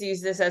always use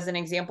this as an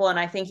example. And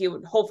I think you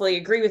would hopefully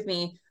agree with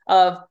me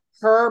of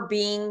her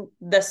being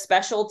the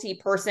specialty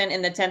person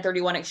in the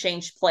 1031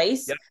 exchange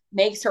place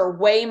makes her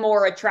way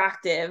more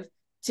attractive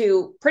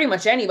to pretty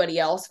much anybody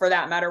else for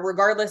that matter,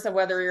 regardless of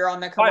whether you're on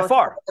the commercial by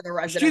far or the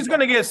residential. She's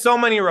going to get so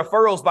many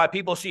referrals by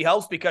people she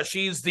helps because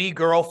she's the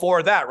girl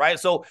for that, right?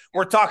 So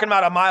we're talking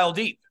about a mile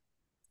deep.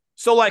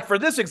 So like for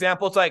this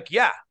example, it's like,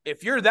 yeah,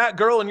 if you're that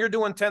girl and you're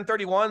doing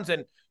 1031s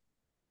and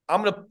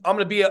I'm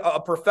gonna be a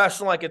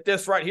professional like at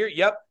this right here.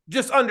 Yep.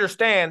 Just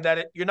understand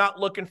that you're not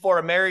looking for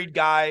a married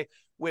guy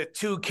with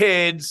 2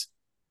 kids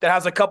that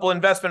has a couple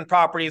investment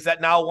properties that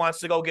now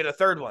wants to go get a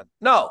third one.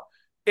 No,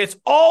 it's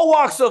all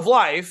walks of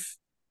life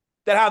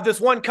that have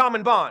this one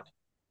common bond,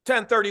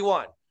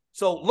 1031.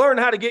 So learn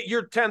how to get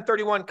your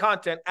 1031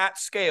 content at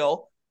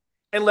scale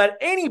and let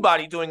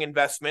anybody doing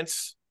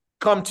investments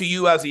come to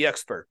you as the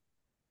expert.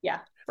 Yeah,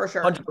 for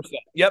sure. 100%.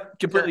 Yep.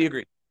 Completely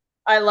agree.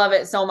 I love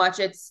it so much.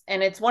 It's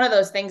one of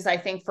those things I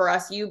think for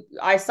us,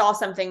 I saw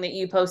something that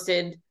you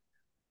posted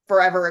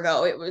forever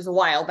ago. It was a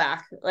while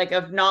back, like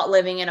of not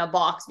living in a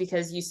box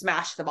because you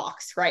smashed the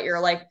box, right?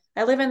 You're like,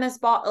 I live in this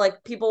box.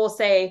 Like people will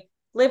say,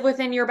 live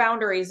within your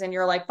boundaries. And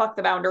you're like, fuck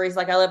the boundaries.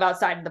 Like I live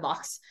outside of the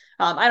box.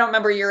 I don't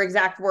remember your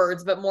exact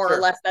words, but more or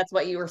less that's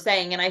what you were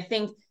saying. And I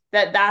think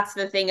that's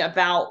the thing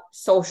about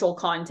social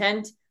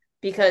content,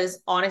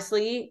 because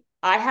honestly,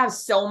 I have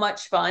so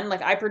much fun.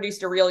 Like I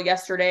produced a reel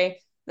yesterday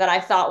that I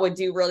thought would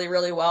do really,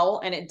 really well,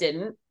 and it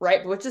didn't,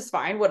 right? Which is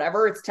fine,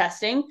 whatever, it's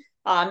testing.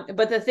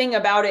 But the thing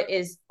about it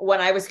is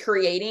when I was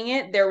creating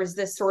it, there was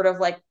this sort of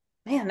like,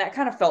 man, that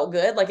kind of felt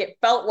good. Like it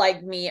felt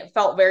like me. I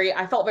felt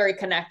very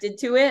connected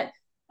to it.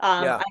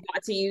 I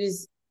got to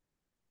use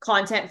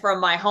content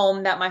from my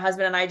home that my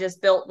husband and I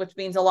just built, which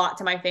means a lot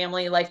to my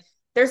family. Like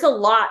there's a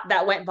lot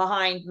that went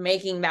behind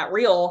making that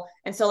reel.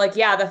 And so like,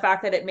 yeah, the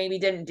fact that it maybe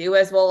didn't do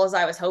as well as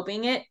I was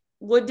hoping it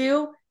would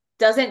do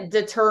doesn't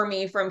deter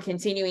me from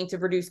continuing to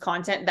produce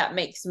content that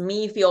makes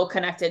me feel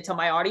connected to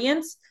my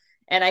audience.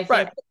 And I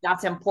think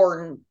that's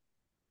important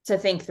to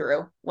think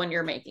through when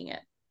you're making it.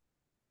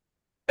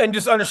 And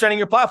just understanding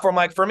your platform.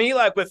 Like for me,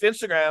 like with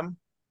Instagram,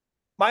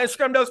 my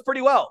Instagram does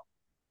pretty well.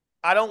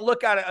 I don't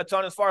look at it a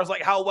ton as far as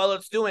like how well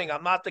it's doing.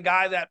 I'm not the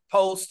guy that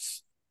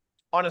posts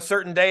on a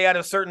certain day at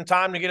a certain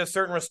time to get a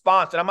certain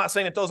response. And I'm not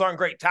saying that those aren't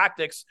great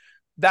tactics.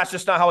 That's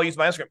just not how I use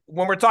my Instagram.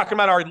 When we're talking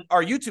about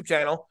our YouTube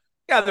channel,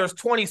 yeah, there's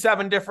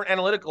 27 different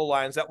analytical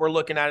lines that we're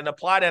looking at and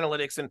applied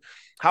analytics and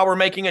how we're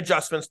making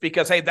adjustments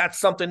because, hey, that's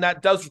something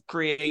that does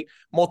create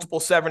multiple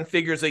 7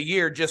 figures a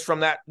year just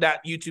from that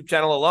YouTube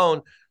channel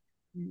alone.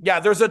 Yeah,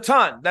 there's a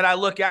ton that I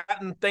look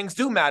at and things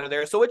do matter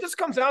there. So it just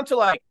comes down to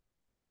like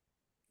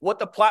what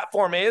the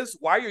platform is,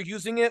 why you're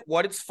using it,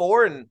 what it's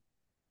for. And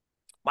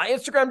my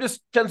Instagram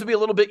just tends to be a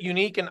little bit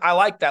unique. And I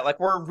like that. Like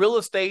we're real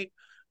estate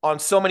on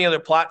so many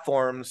other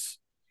platforms.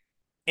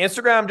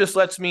 Instagram just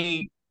lets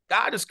me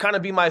just kind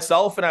of be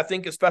myself. And I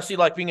think especially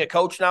like being a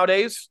coach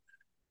nowadays,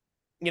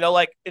 you know,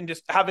 like, and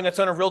just having a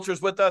ton of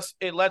realtors with us,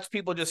 it lets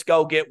people just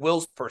go get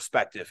Will's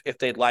perspective if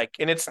they'd like.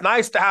 And it's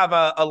nice to have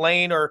a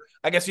lane, or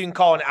I guess you can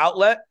call an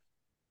outlet,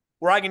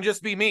 where I can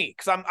just be me.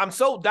 Cause I'm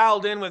so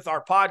dialed in with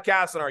our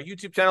podcasts and our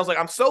YouTube channels. Like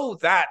I'm so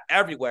that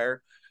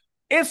everywhere.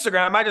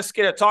 Instagram, I just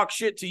get to talk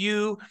shit to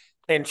you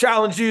and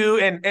challenge you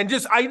and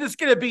I just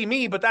get to be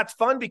me. But that's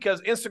fun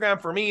because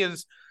Instagram for me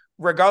is,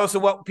 regardless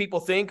of what people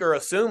think or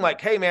assume,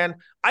 like, hey man,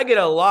 I get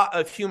a lot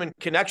of human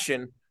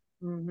connection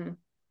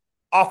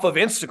off of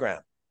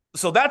Instagram.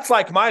 So that's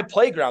like my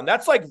playground.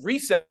 That's like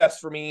recess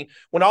for me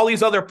when all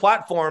these other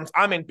platforms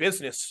I'm in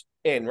business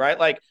in, right?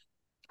 Like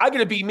I get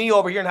to be me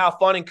over here and have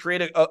fun and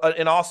create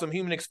an awesome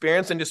human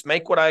experience and just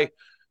make what I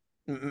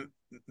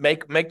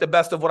make the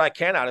best of what I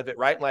can out of it.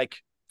 Right. Like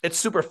it's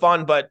super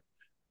fun, but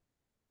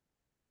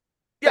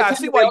yeah, I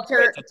see why.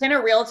 Can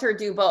a realtor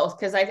do both?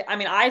 Because I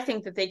mean, I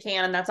think that they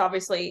can, and that's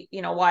obviously,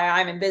 you know, why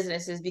I'm in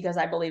business is because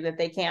I believe that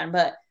they can.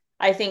 But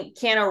I think,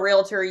 can a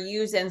realtor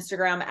use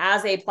Instagram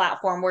as a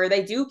platform where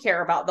they do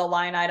care about the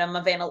line item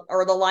of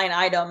or the line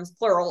items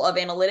plural of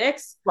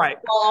analytics, right,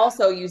 while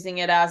also using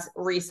it as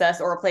recess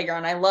or a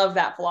playground? I love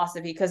that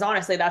philosophy because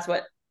honestly, that's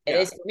what it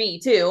is for me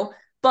too.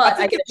 But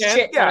I get a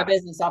shit ton of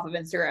business off of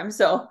Instagram,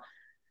 so.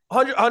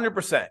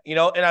 100%, you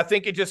know, and I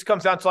think it just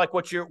comes down to like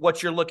what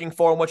you're looking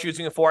for and what you're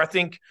using it for. I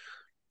think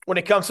when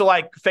it comes to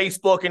like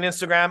Facebook and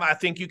Instagram, I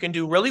think you can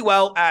do really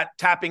well at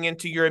tapping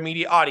into your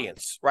immediate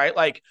audience, right?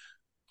 Like,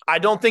 I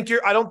don't think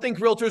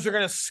realtors are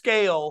going to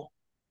scale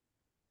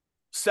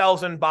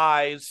sells and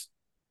buys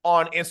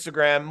on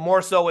Instagram.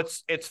 More so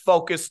it's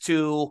focused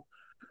to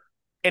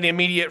an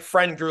immediate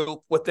friend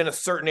group within a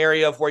certain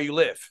area of where you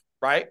live,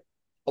 right?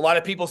 A lot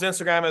of people's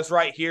Instagram is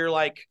right here,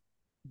 like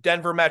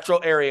Denver metro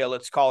area,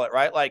 let's call it,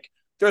 right? Like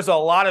there's a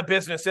lot of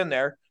business in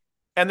there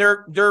and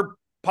they're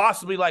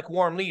possibly like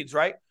warm leads,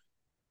 right?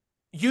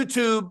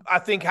 YouTube, I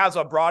think, has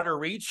a broader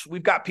reach.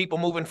 We've got people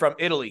moving from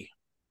Italy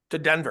to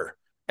Denver.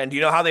 And do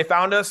you know how they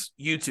found us?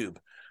 YouTube.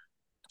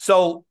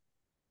 So,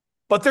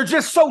 but they're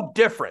just so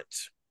different.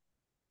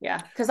 Yeah,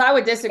 because I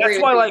would disagree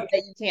with you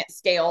that you can't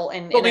scale.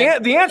 And well,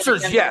 the answer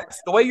is yes.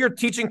 The way you're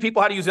teaching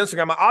people how to use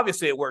Instagram,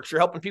 obviously it works.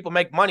 You're helping people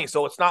make money,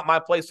 so it's not my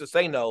place to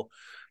say no.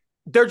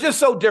 They're just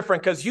so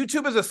different because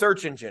YouTube is a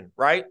search engine,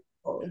 right?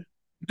 Oh.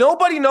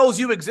 Nobody knows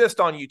you exist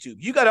on YouTube.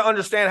 You got to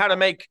understand how to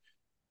make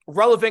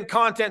relevant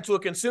content to a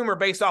consumer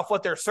based off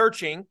what they're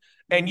searching,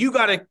 and you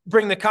got to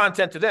bring the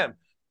content to them.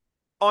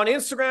 On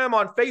Instagram,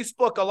 on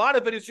Facebook, a lot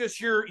of it is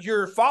just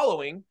your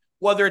following,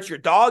 whether it's your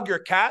dog, your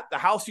cat, the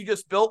house you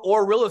just built,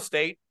 or real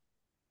estate.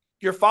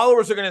 Your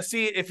followers are going to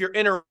see it. If you're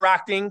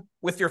interacting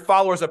with your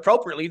followers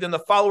appropriately, then the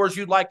followers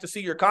you'd like to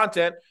see your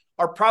content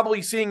are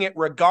probably seeing it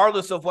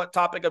regardless of what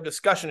topic of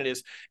discussion it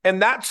is.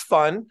 And that's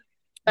fun.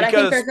 But I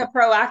think there's a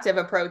proactive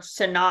approach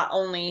to not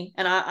only,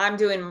 and I'm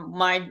doing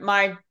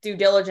my due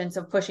diligence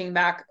of pushing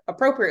back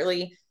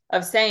appropriately,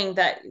 of saying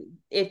that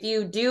if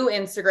you do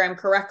Instagram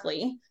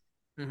correctly,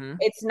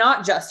 it's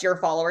not just your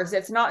followers.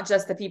 It's not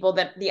just the people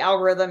that the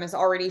algorithm is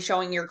already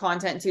showing your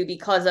content to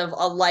because of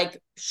a like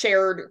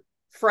shared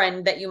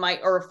friend that you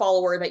might, or a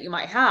follower that you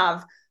might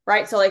have.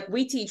 Right. So like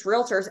we teach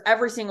realtors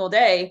every single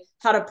day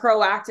how to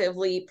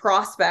proactively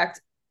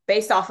prospect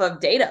based off of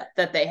data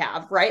that they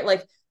have, right?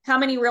 Like how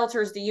many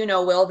realtors do you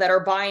know, Will, that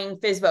are buying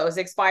FSBOs,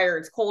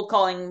 expireds, cold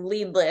calling,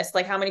 lead lists?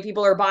 Like how many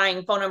people are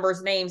buying phone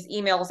numbers, names,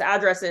 emails,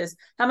 addresses?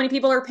 How many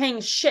people are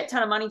paying shit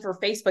ton of money for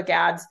Facebook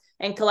ads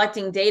and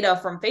collecting data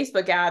from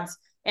Facebook ads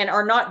and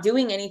are not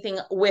doing anything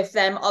with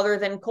them other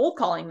than cold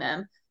calling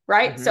them,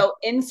 right? Mm-hmm. So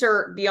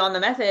insert Beyond the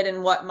Method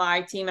and what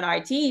my team and I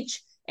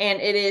teach.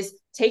 And it is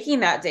taking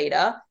that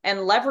data and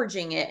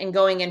leveraging it and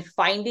going and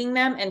finding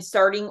them and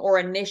starting or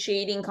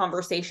initiating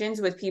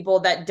conversations with people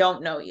that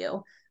don't know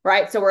you.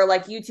 Right. So where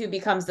like YouTube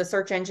becomes the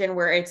search engine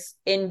where it's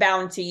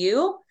inbound to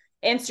you,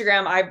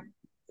 Instagram,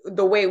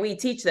 the way we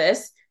teach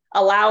this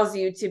allows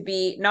you to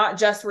be not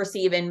just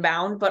receive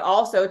inbound, but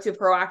also to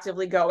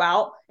proactively go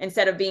out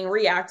instead of being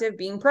reactive,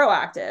 being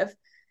proactive.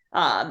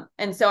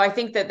 And so I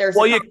think that there's,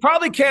 you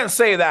probably can't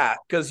say that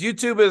because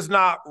YouTube is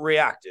not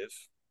reactive.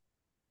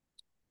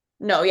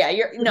 No, yeah,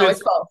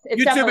 it's both.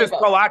 It's YouTube is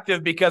both.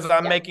 Proactive because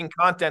I'm making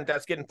content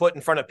that's getting put in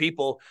front of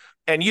people,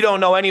 and you don't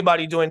know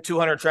anybody doing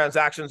 200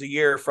 transactions a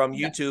year from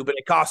YouTube, and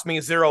it costs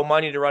me zero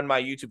money to run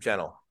my YouTube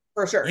channel.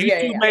 For sure,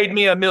 YouTube made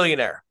me a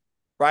millionaire,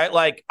 right?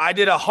 Like I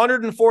did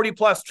 140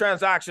 plus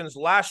transactions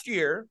last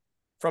year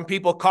from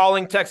people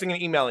calling, texting, and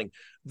emailing.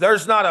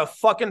 There's not a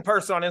fucking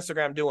person on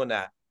Instagram doing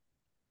that.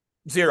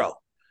 Zero.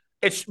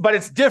 But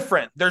it's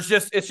different. It's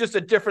just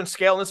a different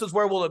scale. And this is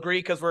where we'll agree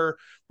because we're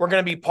going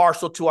to be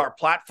partial to our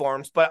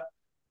platforms. But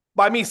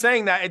by me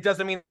saying that, it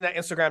doesn't mean that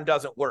Instagram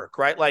doesn't work,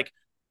 right? Like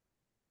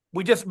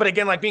but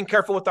again, like being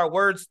careful with our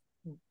words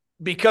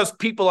because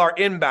people are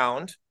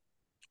inbound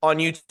on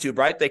YouTube,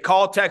 right? They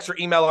call, text, or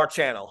email our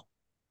channel.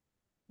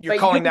 You're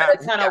calling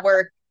that a ton of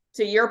work.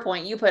 To your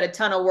point, you put a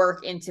ton of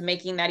work into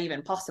making that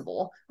even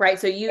possible, right?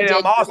 So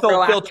I'm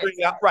also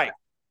filtering out, right?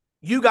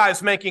 You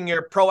guys making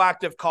your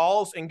proactive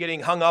calls and getting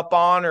hung up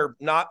on or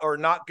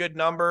not good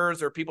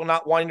numbers or people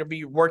not wanting to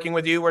be working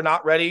with you or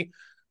not ready.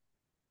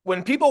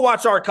 When people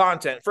watch our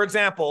content, for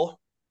example,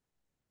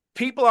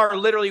 people are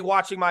literally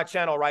watching my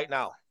channel right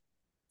now.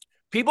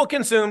 People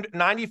consumed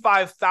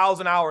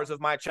 95,000 hours of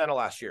my channel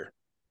last year.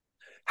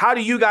 How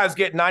do you guys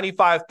get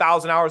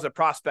 95,000 hours of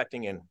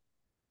prospecting in?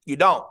 You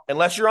don't.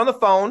 Unless you're on the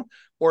phone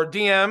or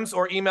DMs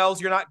or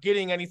emails, you're not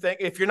getting anything.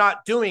 If you're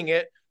not doing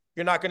it,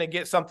 you're not going to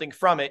get something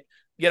from it.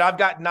 Yet I've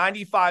got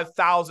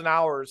 95,000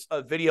 hours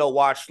of video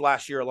watched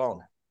last year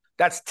alone.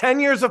 That's 10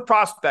 years of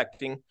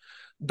prospecting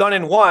done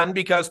in one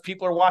because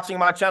people are watching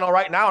my channel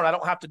right now and I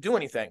don't have to do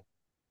anything.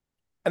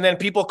 And then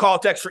people call,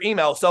 text, or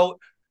email. So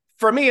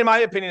for me, in my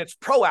opinion, it's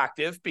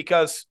proactive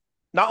because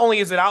not only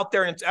is it out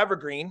there and it's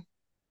evergreen,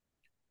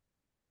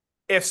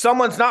 if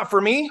someone's not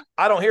for me,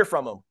 I don't hear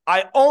from them.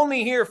 I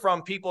only hear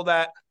from people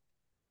that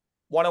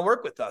want to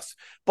work with us.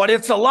 But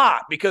it's a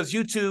lot because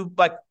YouTube,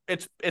 like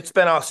it's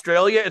been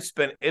Australia, it's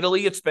been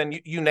Italy, it's been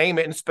you name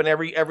it, and it's been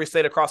every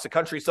state across the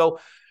country. So,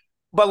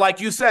 but like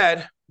you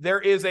said, there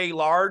is a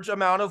large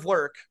amount of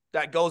work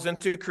that goes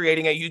into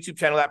creating a YouTube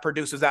channel that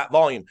produces that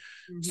volume.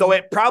 Mm-hmm. So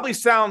it probably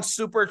sounds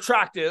super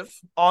attractive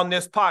on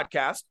this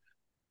podcast,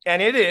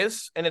 and it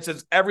is, and it's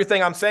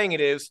everything I'm saying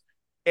it is.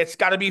 It's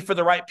got to be for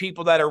the right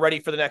people that are ready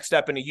for the next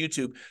step into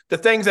YouTube. The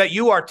things that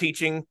you are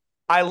teaching,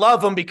 I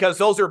love them because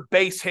those are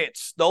base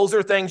hits. Those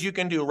are things you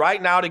can do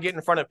right now to get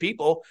in front of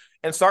people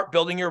and start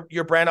building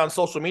your brand on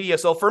social media.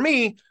 So for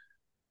me,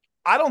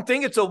 I don't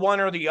think it's a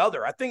one or the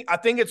other. I think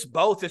it's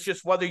both. It's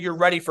just whether you're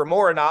ready for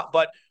more or not.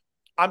 But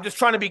I'm just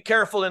trying to be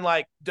careful in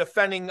like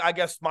defending, I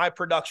guess, my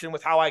production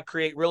with how I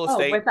create real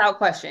estate. Without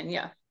question.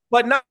 Yeah.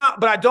 But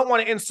I don't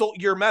want to insult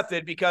your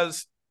method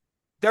because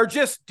they're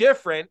just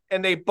different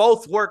and they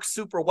both work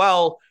super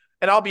well.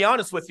 And I'll be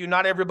honest with you,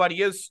 not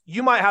everybody is.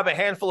 You might have a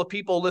handful of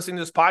people listening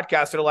to this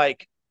podcast that are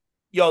like,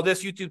 yo,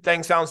 this YouTube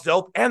thing sounds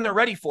dope, and they're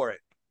ready for it.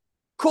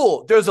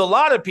 Cool. There's a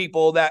lot of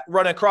people that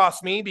run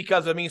across me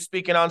because of me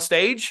speaking on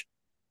stage,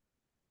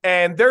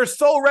 and they're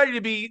so ready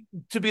to be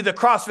the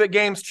CrossFit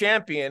Games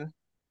champion,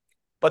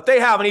 but they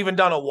haven't even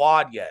done a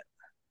WOD yet.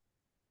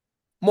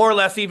 More or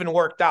less even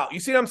worked out. You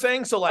see what I'm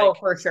saying? So like,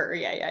 for sure.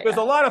 Yeah. There's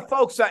a lot of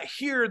folks that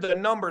hear the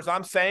numbers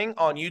I'm saying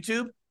on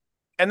YouTube,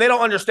 and they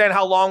don't understand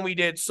how long we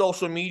did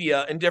social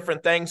media and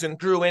different things and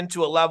grew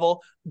into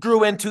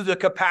the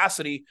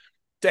capacity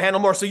to handle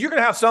more. So you're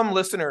going to have some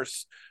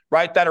listeners,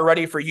 right, that are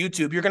ready for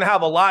YouTube. You're going to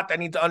have a lot that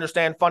need to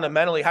understand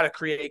fundamentally how to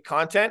create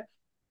content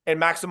and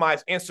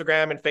maximize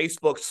Instagram and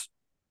Facebook's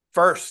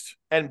first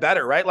and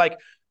better, right? Like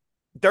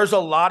there's a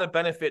lot of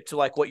benefit to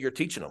like what you're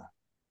teaching them.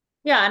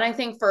 Yeah. And I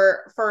think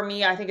for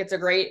me, I think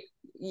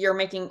you're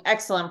making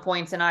excellent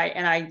points. And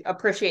I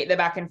appreciate the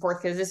back and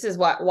forth because this is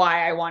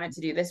why I wanted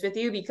to do this with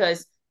you,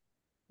 because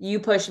you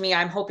push me.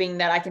 I'm hoping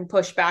that I can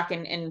push back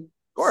and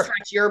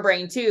stretch your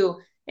brain too,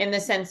 in the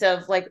sense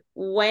of like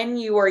when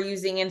you are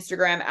using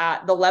Instagram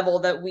at the level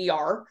that we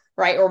are,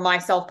 right? Or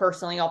myself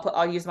personally,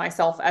 I'll use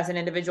myself as an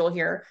individual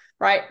here,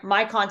 right?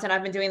 My content,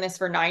 I've been doing this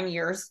for 9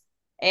 years.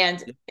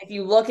 And if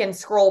you look and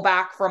scroll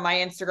back from my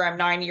Instagram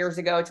 9 years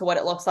ago to what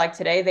it looks like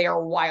today, they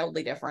are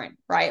wildly different,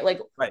 right?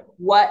 Like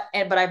but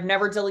I've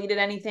never deleted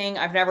anything.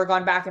 I've never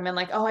gone back and been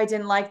like, oh, I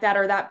didn't like that,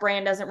 or that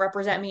brand doesn't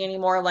represent me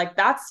anymore. Like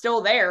that's still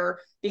there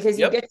because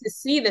you get to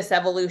see this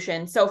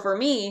evolution. So for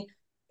me,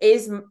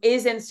 is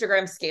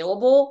Instagram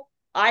scalable?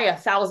 I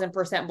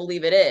 1,000%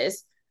 believe it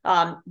is.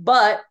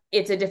 But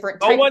it's a different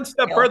type. Go one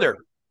step further.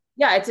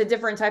 Yeah, it's a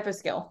different type of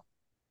skill.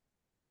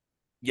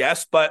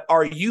 Yes, but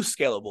are you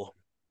scalable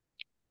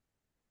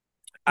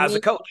as a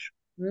coach?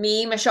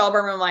 Me, Michelle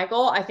Berman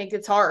Michael, I think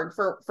it's hard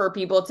for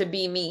people to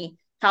be me.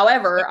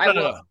 However,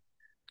 No.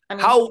 I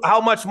mean,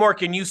 how much more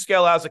can you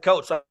scale as a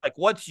coach? Like,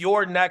 what's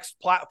your next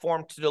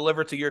platform to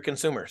deliver to your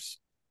consumers?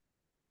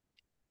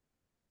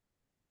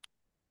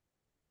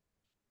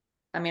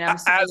 I mean,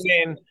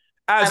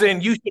 as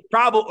in, you should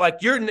probably like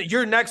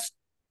your next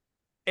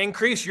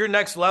increase, your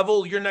next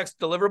level, your next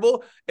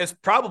deliverable is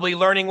probably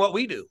learning what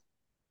we do.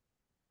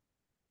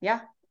 Yeah,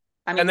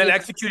 I mean, and then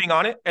executing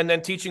on it, and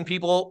then teaching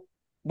people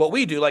what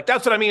we do. Like,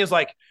 that's what I mean. Is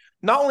like,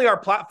 not only are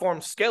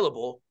platforms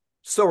scalable,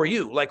 so are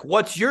you. Like,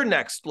 what's your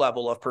next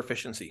level of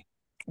proficiency?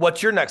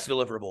 What's your next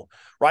deliverable,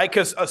 right?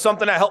 Because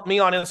something that helped me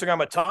on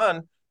Instagram a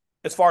ton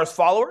as far as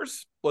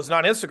followers was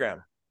not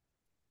Instagram.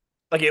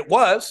 Like, it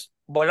was,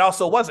 but it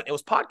also wasn't. It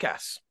was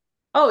podcasts.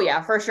 Oh,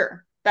 yeah, for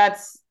sure.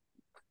 That's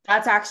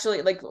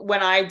actually, like,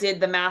 when I did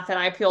the math and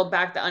I peeled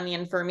back the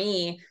onion for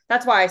me,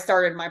 that's why I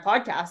started my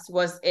podcast.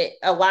 Was it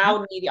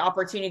allowed me the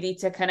opportunity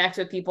to connect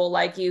with people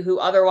like you who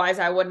otherwise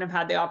I wouldn't have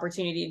had the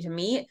opportunity to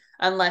meet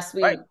unless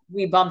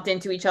we bumped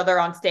into each other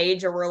on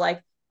stage or we're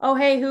like, oh,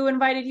 hey, who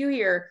invited you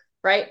here?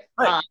 Right.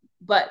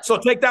 But so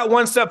take that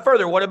one step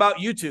further. What about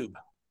YouTube?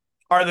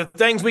 Are the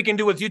things we can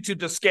do with YouTube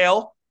to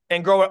scale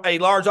and grow a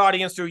large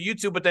audience through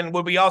YouTube, but then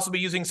would we also be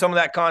using some of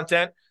that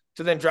content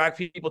to then drag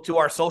people to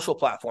our social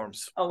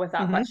platforms? Oh,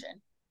 without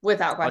question.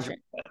 Without question.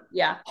 100%.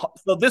 Yeah.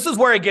 So this is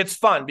where it gets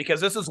fun, because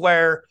this is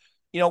where,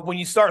 when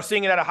you start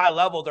seeing it at a high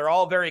level, they're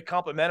all very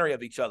complementary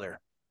of each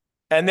other.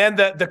 And then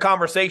the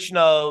conversation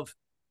of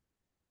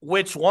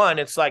which one,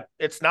 it's like,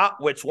 it's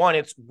not which one,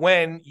 it's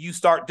when you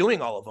start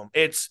doing all of them.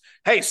 It's,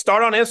 hey,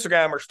 start on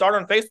Instagram or start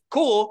on Facebook.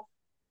 Cool.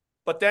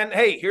 But then,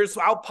 hey, here's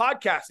how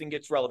podcasting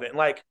gets relevant.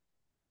 Like,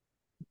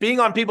 being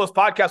on people's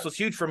podcasts was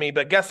huge for me,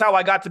 but guess how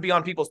I got to be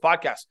on people's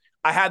podcasts?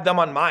 I had them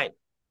on mine.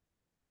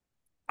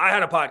 I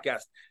had a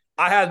podcast.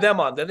 I had them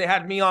on. Then they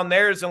had me on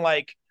theirs. And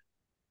like,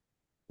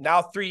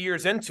 now 3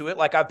 years into it,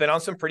 like, I've been on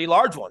some pretty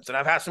large ones, and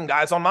I've had some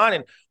guys on mine,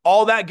 and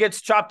all that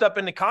gets chopped up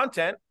into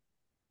content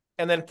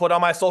and then put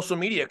on my social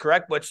media,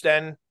 correct? Which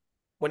then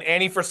when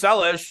Andy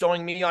Frisella is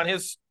showing me on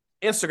his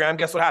Instagram,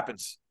 guess what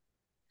happens?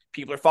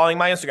 People are following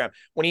my Instagram.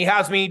 When he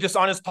has me just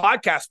on his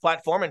podcast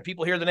platform and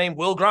people hear the name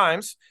Will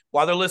Grimes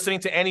while they're listening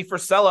to Andy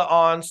Frisella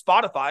on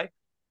Spotify,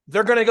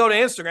 they're going to go to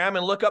Instagram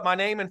and look up my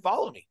name and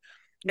follow me.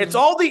 Mm-hmm. It's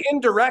all the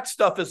indirect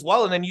stuff as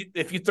well. And then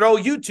if you throw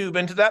YouTube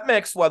into that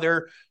mix,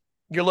 whether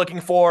you're looking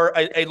for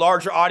a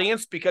larger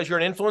audience because you're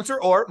an influencer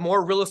or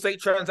more real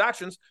estate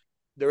transactions,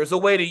 there is a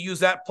way to use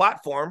that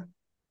platform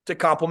to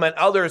complement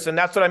others. And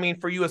that's what I mean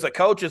for you as a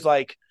coach, is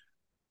like,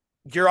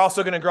 you're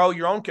also going to grow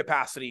your own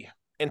capacity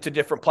into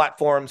different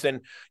platforms. And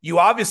you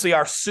obviously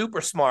are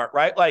super smart,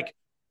 right? Like,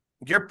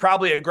 you're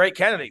probably a great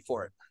candidate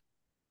for it.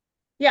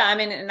 Yeah. I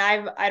mean, and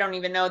I don't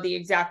even know the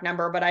exact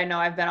number, but I know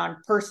I've been on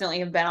close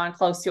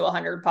to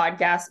 100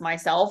 podcasts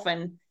myself.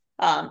 And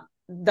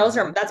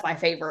that's my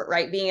favorite,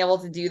 right? Being able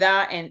to do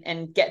that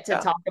and get to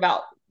talk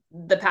about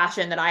the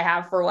passion that I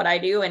have for what I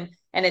do. And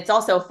it's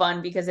also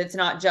fun because it's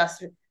not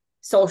just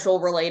social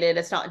related.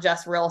 It's not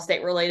just real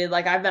estate related.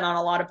 Like, I've been on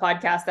a lot of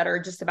podcasts that are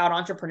just about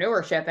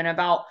entrepreneurship and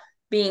about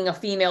being a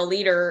female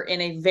leader in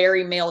a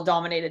very male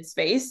dominated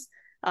space.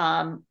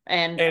 And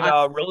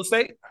real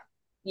estate.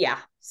 Yeah,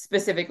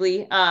 specifically.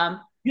 You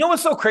know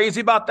what's so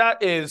crazy about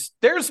that is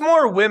there's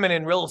more women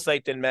in real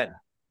estate than men.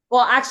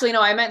 Well, actually,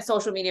 no, I meant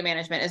social media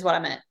management is what I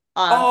meant.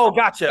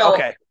 Gotcha. So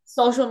okay.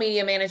 Social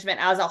media management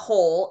as a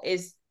whole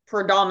is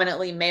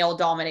predominantly male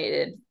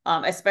dominated,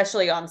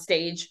 especially on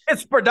stage.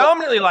 It's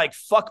predominantly like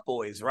fuck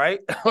boys, right?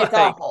 It's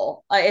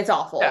awful. It's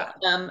awful.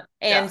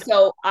 Yeah.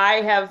 So I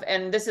have,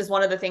 and this is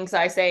one of the things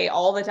I say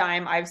all the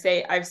time. I've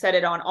said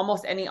it on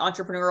almost any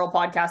entrepreneurial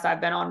podcast I've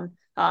been on.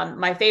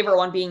 My favorite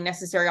one being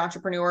Necessary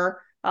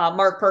Entrepreneur.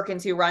 Mark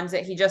Perkins, who runs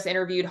it, he just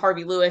interviewed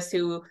Harvey Lewis,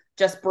 who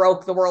just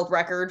broke the world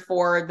record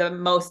for the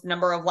most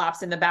number of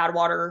laps in the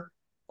Badwater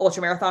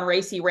ultramarathon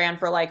race. He ran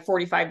for like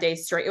 45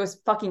 days straight. It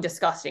was fucking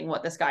disgusting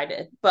what this guy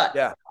did. But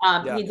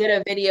he did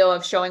a video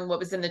of showing what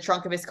was in the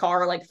trunk of his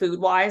car, like food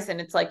wise.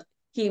 And it's like,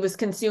 he was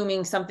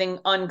consuming something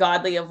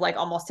ungodly of like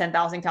almost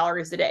 10,000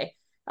 calories a day.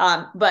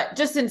 But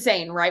just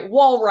insane, right?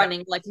 Wall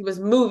running, like he was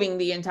moving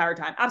the entire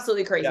time.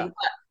 Absolutely crazy. Yeah.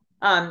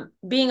 But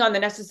being on the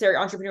Necessary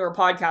Entrepreneur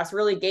podcast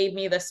really gave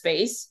me the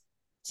space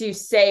to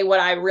say what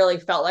I really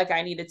felt like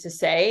I needed to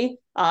say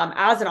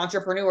as an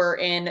entrepreneur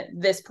in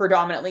this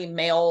predominantly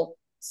male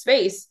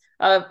space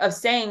of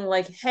saying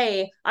like,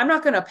 hey, I'm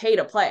not going to pay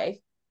to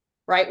play,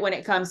 right? When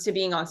it comes to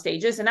being on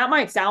stages. And that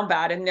might sound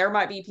bad. And there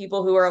might be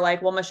people who are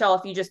like, well, Michelle,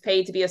 if you just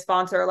pay to be a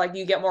sponsor, like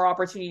you get more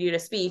opportunity to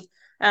speak.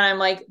 And I'm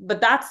like,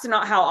 but that's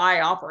not how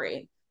I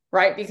operate,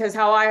 right? Because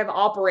how I have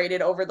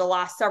operated over the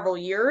last several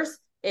years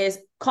is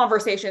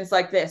conversations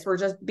like this. We're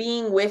just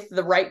being with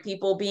the right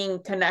people,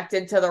 being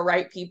connected to the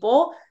right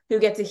people who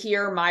get to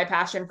hear my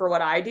passion for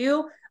what I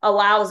do,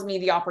 allows me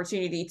the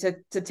opportunity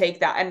to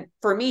take that. And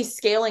for me,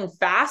 scaling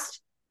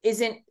fast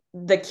isn't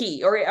the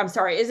key, or I'm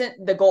sorry,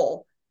 isn't the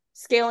goal.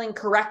 Scaling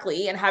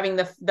correctly and having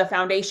the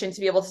foundation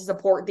to be able to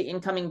support the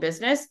incoming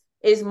business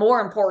is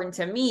more important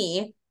to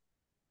me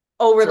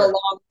over the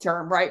long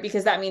term, right?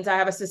 Because that means I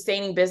have a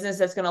sustaining business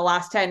that's going to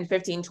last 10,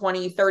 15,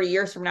 20, 30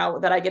 years from now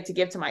that I get to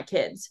give to my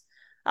kids.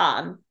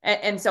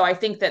 And so I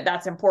think that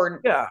that's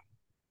important. Yeah.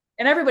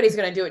 And everybody's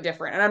going to do it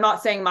different. And I'm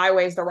not saying my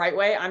way is the right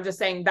way. I'm just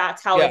saying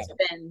that's how it's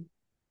been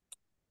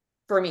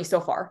for me so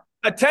far.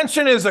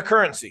 Attention is a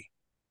currency,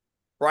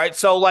 right?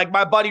 So like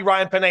my buddy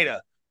Ryan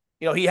Pineda,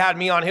 he had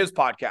me on his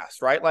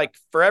podcast, right? Like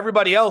for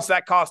everybody else,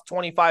 that cost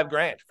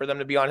 $25,000 for them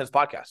to be on his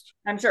podcast.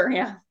 I'm sure.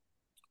 Yeah.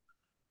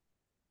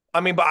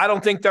 I mean, but I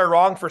don't think they're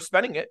wrong for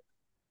spending it.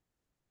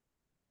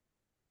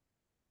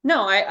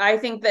 No, I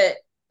think that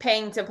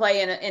paying to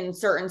play in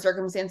certain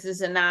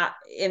circumstances in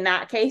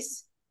that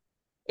case,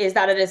 is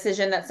that a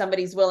decision that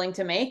somebody's willing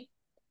to make?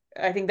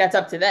 I think that's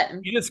up to them.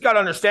 You just got to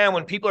understand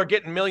when people are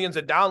getting millions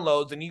of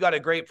downloads and you got a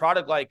great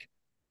product, like,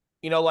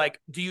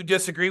 do you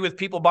disagree with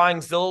people buying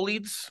Zillow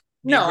leads?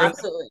 No,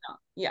 absolutely not.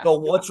 Yeah. So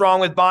what's wrong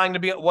with paying to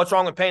be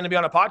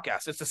on a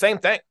podcast? It's the same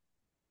thing.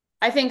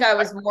 I think I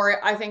was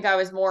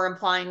more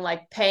implying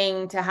like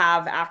paying to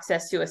have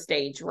access to a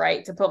stage,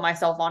 right? To put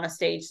myself on a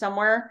stage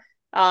somewhere.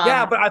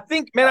 Yeah, but I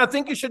think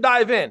you should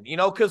dive in,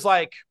 because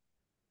like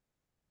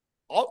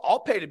I'll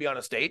pay to be on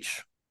a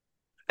stage.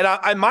 And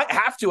I might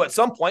have to at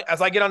some point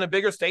as I get on the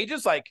bigger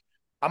stages, like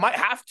I might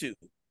have to.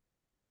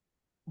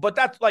 But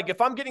that's like,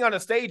 if I'm getting on a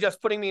stage, that's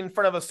putting me in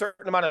front of a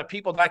certain amount of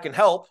people that I can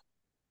help.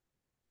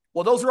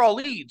 Well, those are all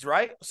leads,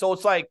 right? So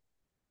it's like,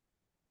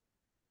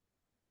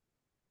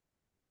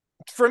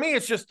 for me,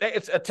 it's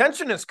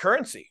attention is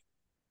currency.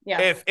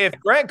 Yeah. If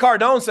Grant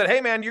Cardone said,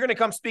 hey man, you're going to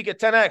come speak at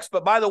 10X,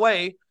 but by the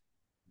way,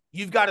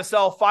 you've got to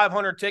sell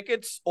 500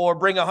 tickets or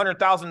bring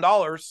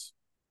 $100,000,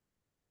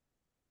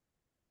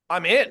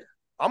 I'm in.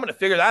 I'm going to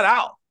figure that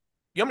out.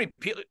 You know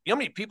how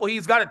many people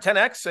he's got at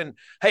 10X, and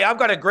hey, I've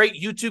got a great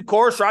YouTube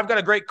course, or I've got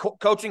a great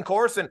coaching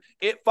course, and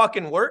it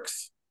fucking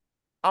works.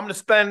 I'm going to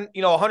spend,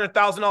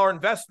 $100,000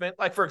 investment.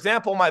 Like for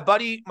example, my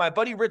buddy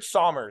Rich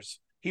Sommers,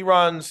 he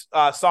runs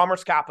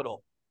Sommers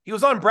Capital. He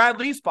was on Brad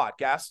Lee's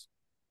podcast.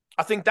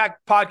 I think that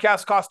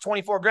podcast cost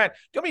 $24,000. Do you know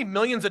how many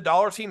millions of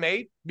dollars he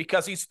made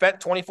because he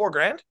spent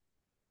 $24,000?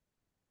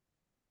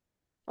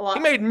 A lot.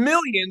 He made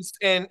millions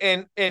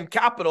in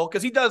capital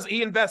because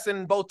he invests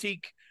in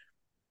boutique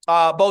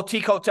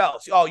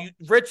hotels.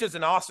 Rich is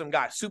an awesome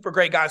guy, super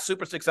great guy,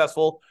 super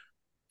successful.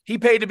 He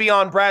paid to be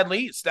on Brad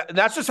Lee's.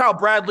 That's just how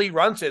Brad Lee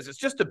runs his. It's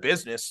just a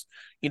business.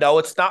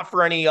 It's not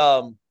for any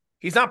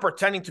he's not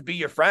pretending to be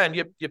your friend.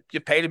 You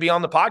pay to be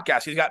on the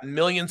podcast. He's got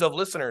millions of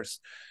listeners.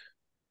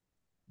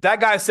 That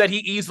guy said he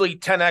easily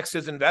 10x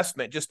his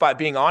investment just by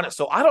being on it.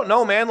 So I don't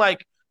know, man.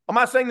 Like, I'm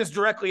not saying this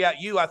directly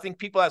at you. I think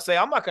people that say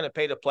I'm not going to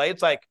pay to play,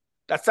 it's like,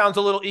 that sounds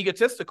a little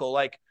egotistical.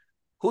 Like,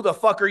 who the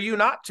fuck are you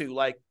not to?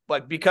 Like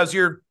because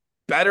you're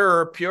better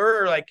or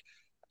pure, or like,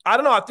 I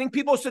don't know. I think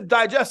people should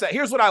digest that.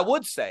 Here's what I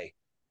would say.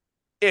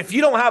 If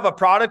you don't have a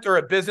product or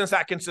a business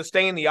that can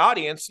sustain the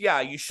audience, yeah,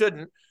 you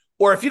shouldn't.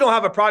 Or if you don't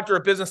have a product or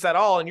a business at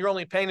all and you're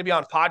only paying to be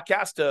on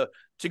podcasts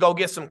to go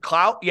get some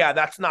clout, yeah,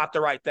 that's not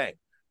the right thing.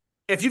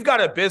 If you've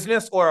got a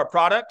business or a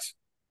product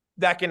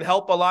that can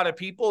help a lot of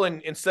people,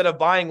 and instead of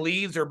buying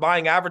leads or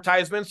buying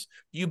advertisements,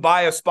 you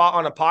buy a spot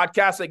on a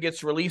podcast that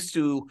gets released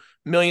to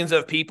millions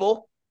of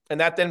people, and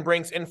that then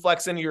brings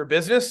influx into your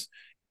business,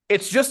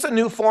 it's just a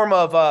new form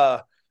of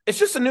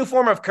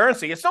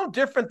currency. It's no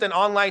different than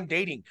online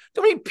dating.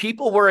 Do you know how many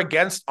people were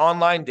against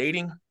online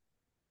dating?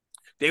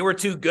 They were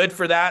too good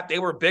for that. They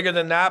were bigger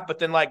than that. But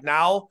then like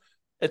now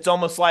it's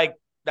almost like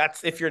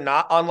that's, if you're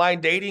not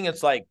online dating,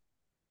 it's like,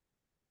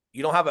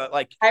 you don't have a,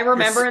 like, I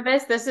remember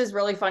this is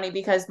really funny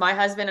because my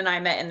husband and I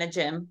met in the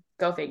gym,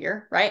 go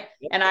figure. Right.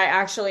 Yep. And I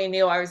actually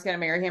knew I was going to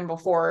marry him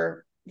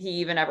before he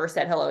even ever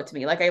said hello to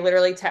me. Like I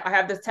literally, I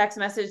have this text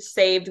message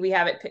saved. We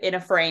have it in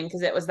a frame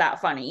because it was that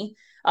funny.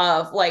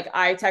 Of like,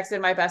 I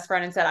texted my best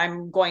friend and said,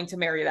 I'm going to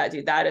marry that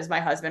dude. That is my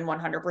husband.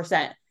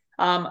 100%.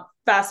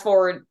 Fast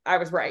forward. I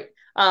was right.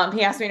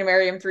 He asked me to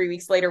marry him 3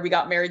 weeks later. We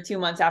got married 2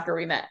 months after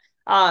we met.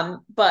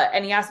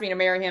 And he asked me to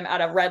marry him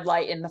at a red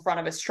light in the front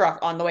of his truck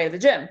on the way to the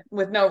gym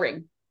with no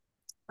ring.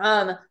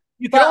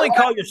 You can only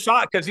call your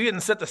shot because you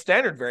didn't set the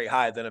standard very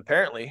high then,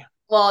 apparently.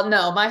 Well,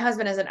 no, my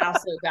husband is an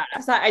absolute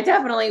badass. I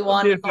definitely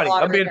won a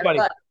lot of rigor,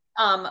 but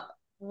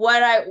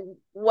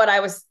what I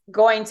was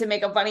going to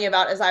make a funny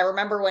about is I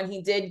remember when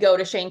he did go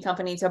to Shane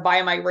Company to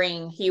buy my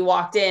ring, he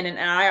walked in and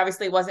I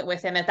obviously wasn't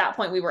with him. At that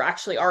point, we were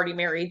actually already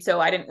married, so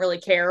I didn't really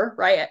care,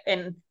 right?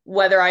 And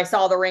whether I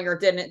saw the ring or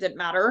didn't, it didn't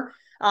matter.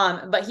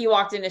 But he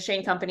walked into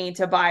Shane Company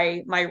to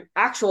buy my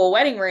actual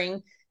wedding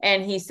ring.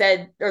 And he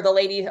said, or the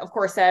lady, of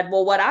course, said,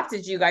 well, what app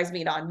did you guys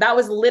meet on? That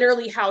was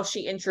literally how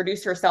she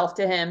introduced herself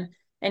to him.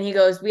 And he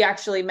goes, we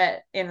actually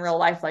met in real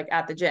life, like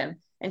at the gym.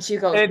 And she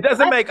goes, and it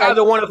doesn't make like,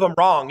 either one of them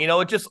wrong.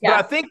 It just, yeah.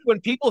 But I think when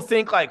people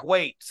think like,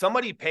 wait,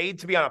 somebody paid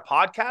to be on a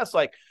podcast,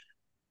 like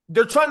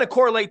they're trying to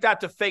correlate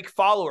that to fake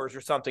followers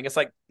or something. It's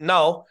like,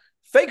 no,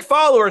 fake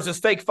followers is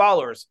fake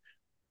followers.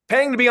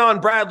 Paying to be on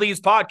Brad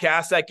Lee's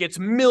podcast that gets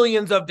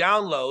millions of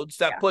downloads,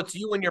 that puts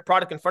you and your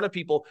product in front of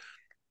people.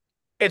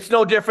 It's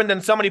no different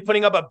than somebody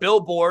putting up a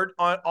billboard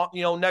on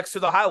next to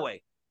the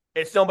highway.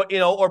 It's no,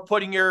 or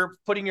putting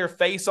your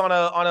face on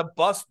a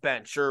bus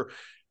bench, or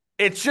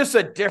it's just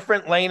a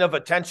different lane of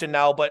attention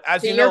now. But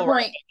as to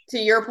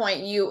your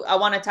point, I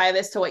want to tie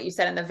this to what you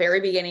said in the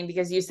very beginning,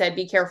 because you said,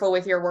 be careful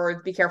with your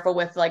words, be careful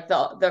with like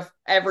the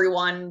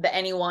everyone, the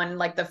anyone,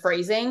 like the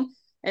phrasing.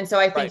 And so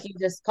I think you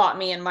just caught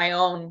me in my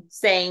own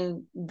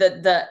saying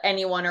the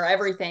anyone or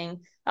everything.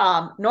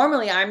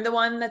 Normally I'm the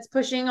one that's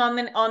pushing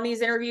on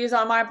these interviews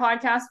on my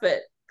podcast, but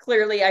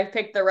clearly I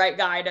picked the right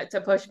guy to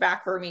push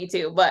back for me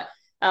too. But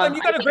and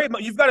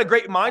you've got a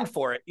great mind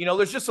for it.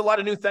 There's just a lot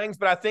of new things,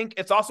 but I think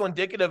it's also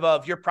indicative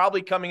of you're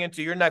probably coming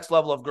into your next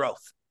level of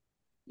growth.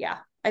 Yeah.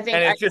 I think,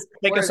 and it's just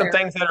thinking some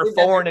things that are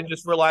foreign and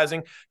just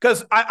realizing,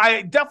 because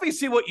I definitely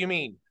see what you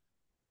mean.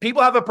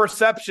 People have a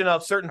perception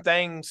of certain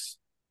things.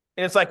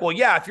 And it's like, well,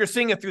 yeah, if you're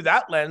seeing it through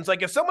that lens,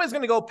 like if somebody's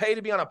going to go pay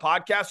to be on a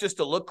podcast just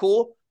to look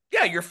cool,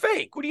 yeah, you're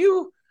fake.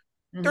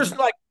 There's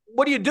like,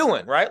 what are you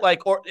doing? Right.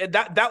 Like, or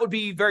that would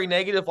be very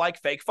negative, like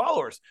fake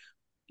followers.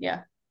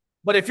 Yeah.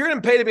 But if you're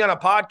going to pay to be on a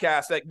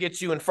podcast that gets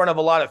you in front of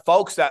a lot of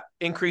folks, that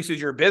increases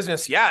your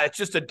business. Yeah. It's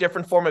just a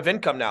different form of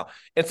income now.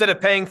 Instead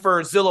of paying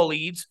for Zillow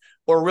leads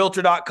or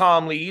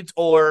realtor.com leads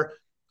or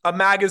a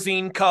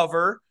magazine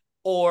cover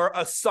or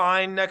a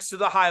sign next to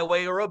the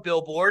highway or a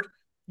billboard,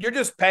 you're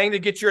just paying to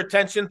get your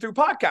attention through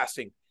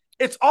podcasting.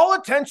 It's all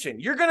attention.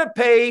 You're going to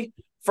pay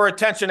for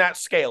attention at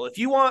scale. If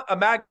you want a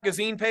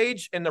magazine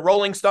page in the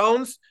Rolling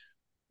Stones,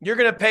 you're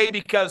going to pay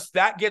because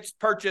that gets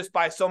purchased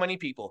by so many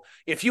people.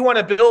 If you want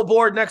a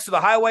billboard next to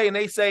the highway and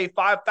they say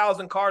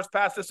 5,000 cars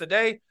pass this a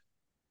day,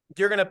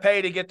 you're going to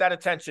pay to get that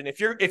attention. If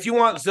you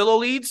want Zillow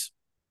leads,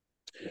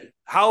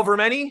 however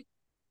many,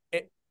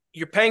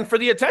 you're paying for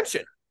the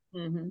attention.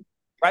 Mm-hmm.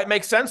 Right?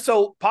 Makes sense.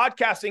 So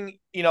podcasting,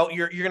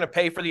 you're going to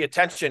pay for the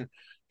attention.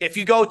 If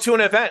you go to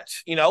an event,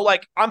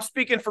 like I'm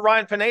speaking for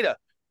Ryan Pineda.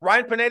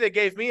 Ryan Pineda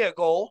gave me a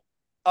goal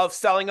of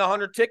selling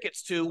 100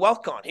 tickets to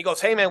WealthCon. He goes,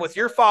 hey, man, with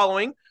your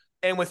following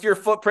and with your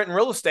footprint in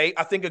real estate,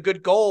 I think a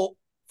good goal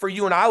for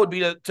you and I would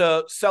be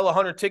to sell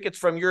 100 tickets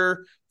from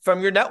your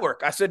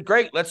network. I said,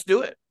 great, let's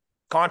do it.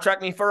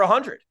 Contract me for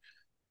 100.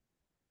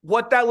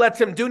 What that lets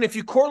him do, and if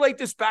you correlate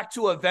this back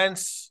to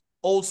events,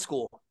 old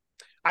school,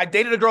 I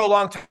dated a girl a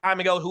long time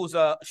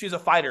ago she's a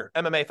fighter,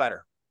 MMA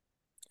fighter.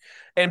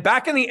 And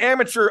back in the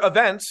amateur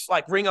events,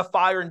 like Ring of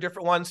Fire and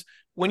different ones,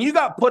 when you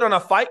got put on a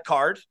fight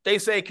card, they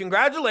say,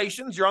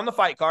 congratulations, you're on the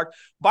fight card.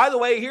 By the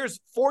way, here's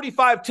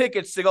 45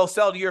 tickets to go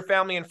sell to your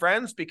family and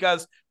friends,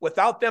 because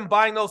without them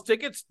buying those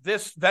tickets,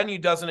 this venue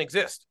doesn't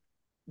exist.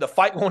 The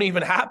fight won't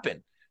even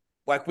happen.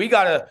 Like we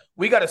gotta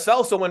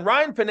sell. So when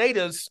Ryan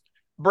Pineda's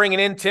bringing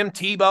in Tim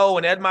Tebow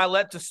and Ed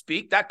Milet to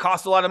speak, that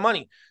costs a lot of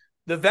money.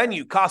 The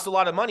venue costs a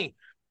lot of money.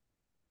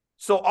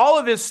 So all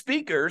of his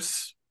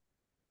speakers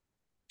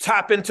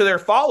tap into their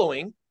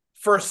following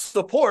for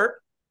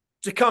support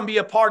to come be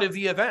a part of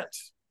the event.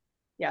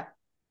 Yeah.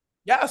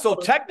 Yeah. So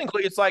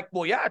technically it's like,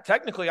 well, yeah,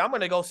 technically I'm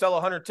going to go sell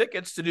 100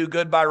 tickets to do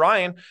good by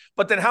Ryan.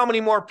 But then how many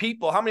more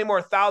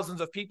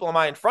thousands of people am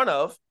I in front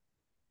of?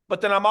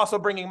 But then I'm also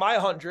bringing my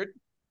 100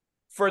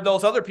 for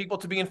those other people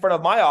to be in front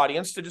of my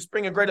audience to just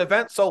bring a great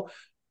event. So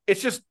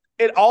it's just,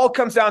 it all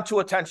comes down to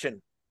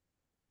attention.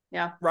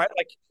 Yeah. Right.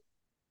 Like,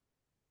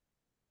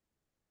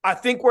 I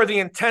think where the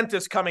intent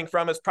is coming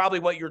from is probably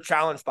what you're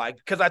challenged by,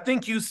 because I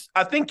think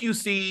you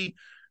see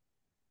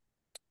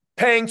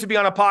paying to be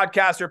on a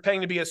podcast or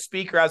paying to be a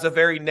speaker as a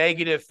very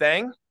negative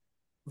thing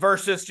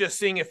versus just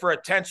seeing it for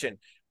attention.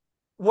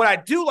 What I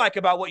do like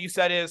about what you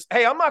said is,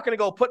 hey, I'm not going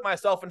to go put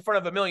myself in front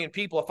of 1 million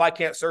people if I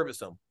can't service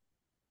them.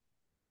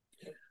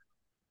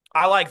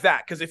 I like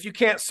that, because if you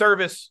can't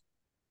service,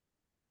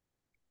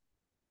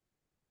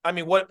 I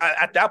mean, what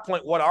at that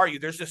point, what are you?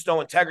 There's just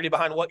no integrity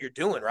behind what you're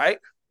doing, right?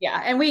 Yeah.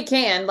 And we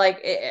can,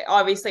 like,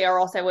 obviously, or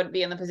else I wouldn't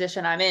be in the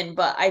position I'm in.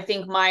 But I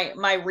think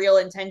my real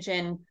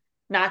intention,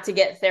 not to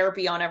get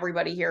therapy on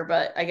everybody here,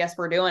 but I guess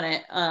we're doing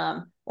it,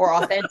 or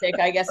authentic,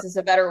 I guess is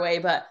a better way.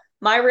 But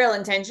my real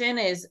intention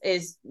is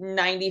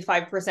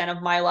 95%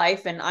 of my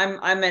life. And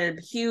I'm a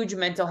huge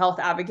mental health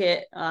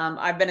advocate.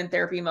 I've been in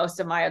therapy most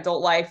of my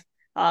adult life,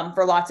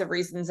 for lots of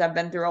reasons. I've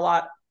been through a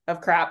lot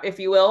of crap, if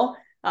you will,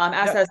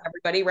 as has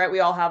everybody, right? We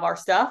all have our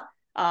stuff.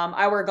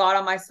 I wear God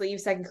on my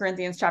sleeve, 2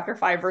 Corinthians chapter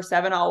 5, verse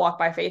 7, I'll walk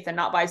by faith and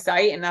not by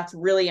sight. And that's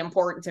really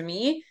important to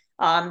me.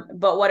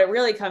 But what it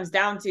really comes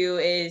down to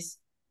is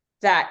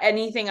that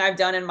anything I've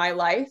done in my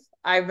life,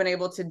 I've been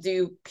able to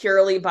do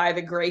purely by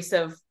the grace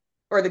of,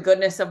 or the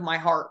goodness of my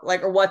heart,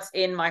 like, or what's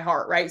in my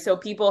heart, right? So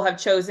people have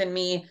chosen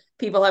me,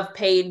 people have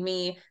paid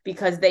me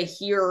because they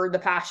hear the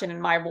passion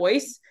in my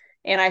voice.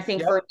 And I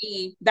think for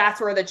me,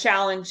 that's where the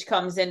challenge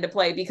comes into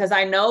play, because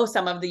I know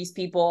some of these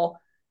people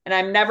and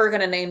I'm never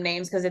going to name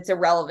names because it's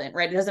irrelevant,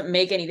 right? It doesn't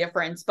make any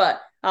difference.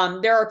 But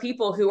there are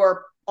people who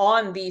are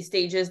on these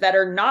stages that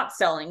are not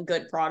selling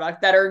good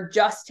product, that are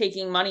just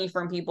taking money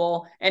from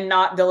people and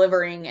not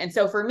delivering. And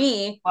so for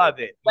me, Love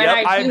it. when Yep,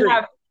 I I do agree.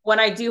 have when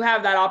I do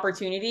have that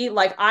opportunity,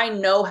 like I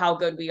know how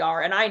good we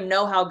are and I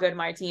know how good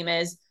my team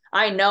is.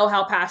 I know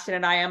how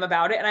passionate I am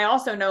about it. And I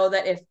also know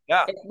that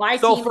Yeah. if my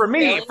So team for is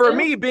me, failing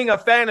me, being a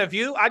fan of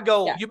you, I'd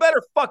go, yeah, you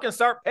better fucking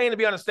start paying to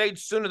be on a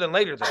stage sooner than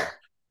later then.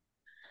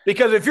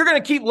 Because if you're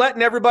going to keep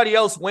letting everybody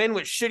else win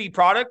with shitty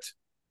product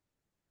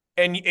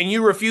and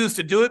you refuse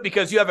to do it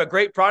because you have a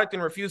great product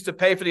and refuse to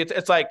pay for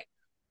it's like,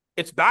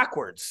 it's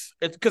backwards.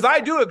 It's because I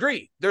do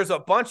agree. There's a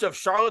bunch of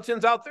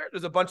charlatans out there.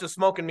 There's a bunch of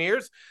smoke and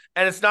mirrors,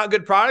 and it's not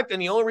good product. And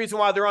the only reason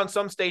why they're on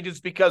some stages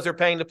is because they're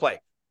paying to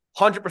play,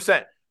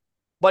 100%.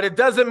 But it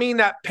doesn't mean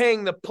that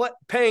paying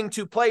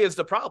to play is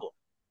the problem.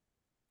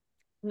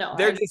 no,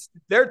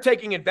 They're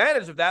taking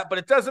advantage of that, but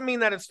it doesn't mean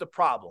that it's the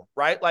problem,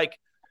 right? Like,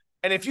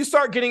 and if you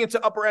start getting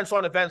into upper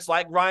echelon events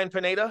like Ryan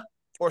Pineda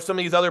or some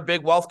of these other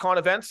big WealthCon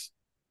events,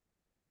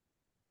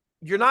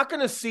 you're not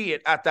going to see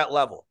it at that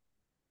level.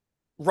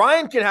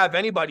 Ryan can have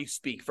anybody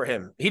speak for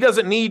him. He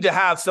doesn't need to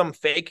have some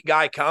fake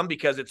guy come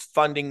because it's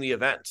funding the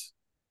event.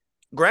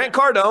 Grant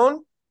Cardone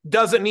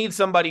doesn't need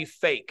somebody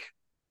fake.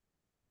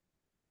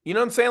 You know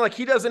what I'm saying? Like,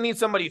 he doesn't need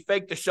somebody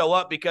fake to show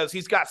up because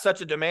he's got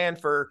such a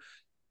demand for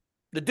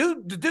the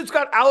dude. The dude's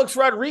got Alex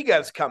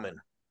Rodriguez coming,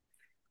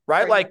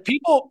 right? Like,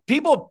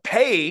 people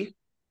pay.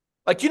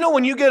 Like,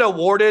 when you get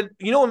awarded,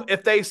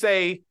 if they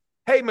say,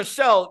 hey,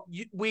 Michelle,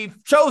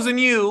 we've chosen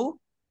you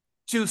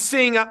to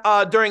sing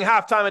during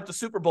halftime at the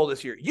Super Bowl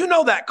this year.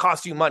 That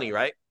costs you money,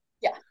 right?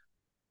 Yeah.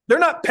 They're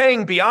not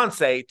paying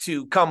Beyonce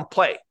to come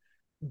play.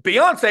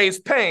 Beyonce is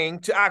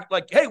paying to act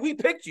like, hey, we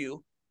picked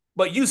you,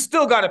 but you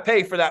still got to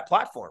pay for that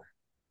platform.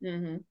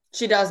 Mm-hmm.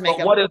 She does make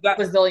a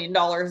bazillion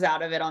dollars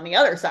out of it on the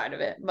other side of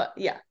it, but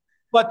yeah.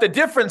 But the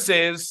difference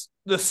is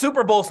the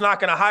Super Bowl's not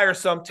going to hire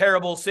some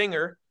terrible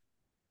singer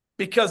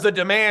because the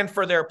demand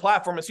for their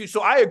platform is huge.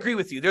 So I agree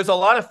with you. There's a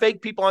lot of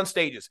fake people on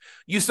stages.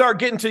 You start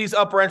getting to these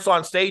upper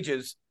echelon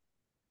stages,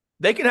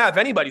 they can have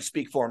anybody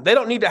speak for them. They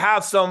don't need to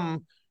have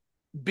some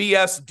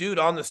BS dude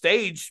on the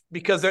stage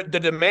because the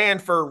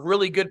demand for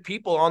really good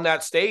people on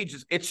that stage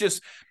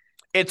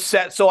it's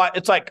set. So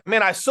it's like,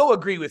 man, I so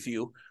agree with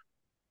you.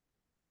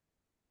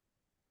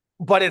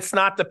 But it's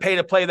not the pay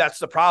to play that's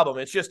the problem.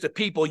 It's just the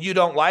people you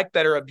don't like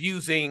that are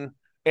abusing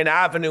an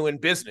avenue in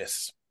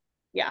business.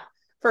 Yeah.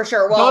 For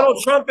sure. Well,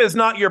 Donald Trump is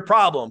not your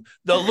problem.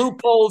 The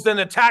loopholes in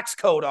the tax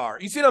code are.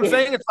 You see what I'm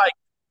saying? It's like,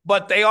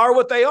 but they are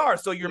what they are.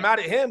 So you're mad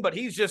at him, but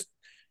he's just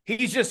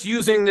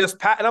using this.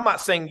 And I'm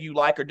not saying you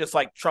like or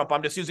dislike Trump.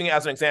 I'm just using it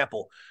as an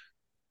example.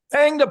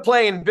 Paying to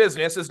play in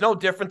business is no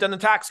different than the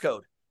tax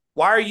code.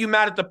 Why are you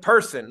mad at the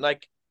person?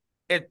 Like,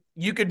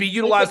 you could be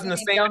utilizing the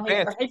same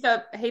advantage.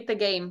 Hate the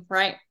game,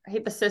 right? I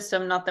hate the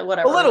system, not that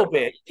whatever. A little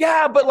bit.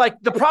 Yeah, but like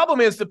the problem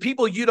is the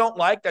people you don't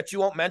like that you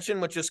won't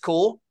mention, which is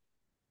cool.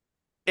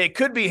 It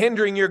could be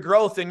hindering your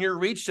growth and your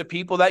reach to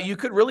people that you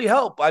could really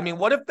help. I mean,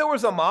 what if there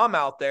was a mom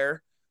out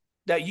there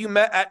that you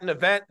met at an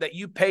event that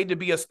you paid to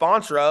be a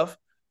sponsor of,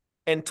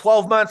 and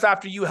 12 months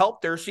after you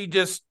helped her, she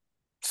just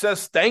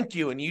says thank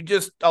you and you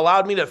just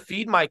allowed me to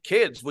feed my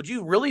kids? Would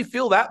you really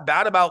feel that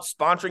bad about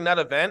sponsoring that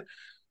event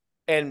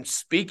and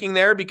speaking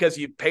there because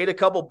you paid a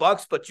couple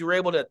bucks, but you were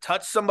able to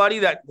touch somebody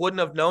that wouldn't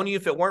have known you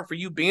if it weren't for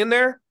you being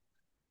there?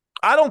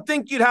 I don't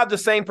think you'd have the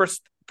same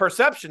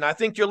perception. I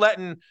think you're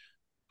letting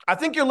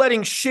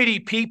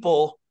shitty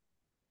people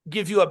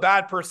give you a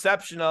bad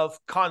perception of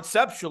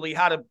conceptually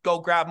how to go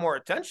grab more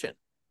attention.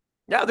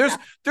 Yeah,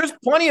 there's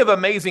plenty of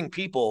amazing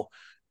people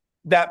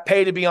that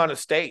pay to be on a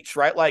stage,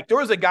 right? Like, there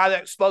was a guy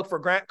that spoke for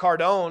Grant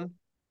Cardone,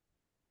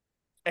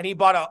 and he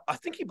bought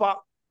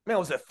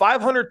was it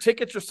 500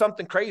 tickets or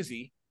something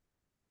crazy?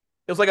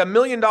 It was like $1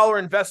 million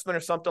investment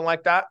or something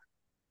like that.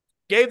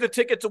 Gave the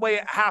tickets away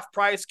at half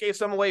price, gave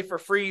some away for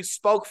free,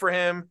 spoke for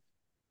him,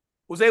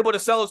 was able to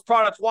sell his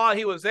products while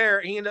he was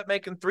there. He ended up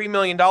making $3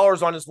 million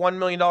on his $1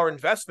 million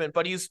investment,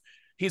 but he's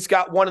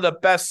got one of the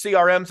best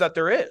CRMs that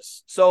there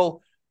is.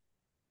 So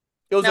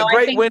it was a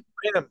great win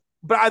for him.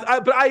 But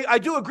I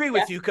do agree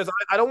with you, because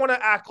I don't want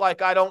to act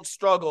like I don't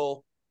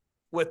struggle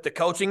with the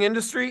coaching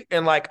industry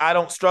and like I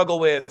don't struggle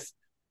with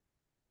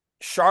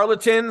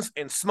charlatans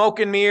and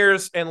smoke and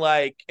mirrors and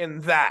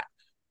that.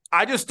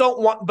 I just don't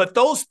want, but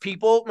those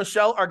people,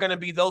 Michelle, are going to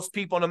be those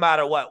people no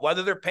matter what,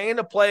 whether they're paying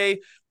to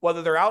play,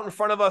 whether they're out in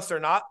front of us or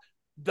not.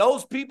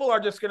 Those people are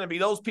just going to be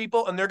those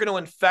people, and they're going to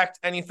infect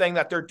anything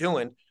that they're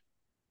doing.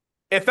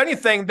 If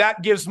anything,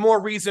 that gives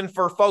more reason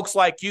for folks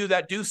like you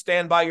that do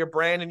stand by your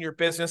brand and your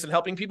business and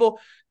helping people.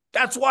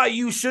 That's why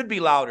you should be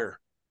louder.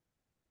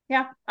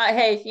 Yeah.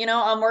 Hey,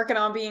 I'm working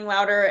on being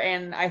louder,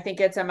 and I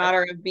think it's a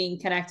matter of being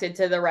connected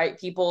to the right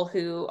people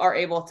who are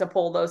able to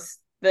pull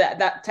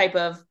that type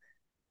of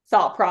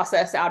thought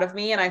process out of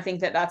me. And I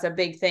think that that's a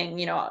big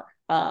thing.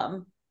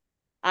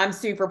 I'm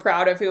super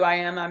proud of who I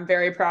am. I'm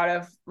very proud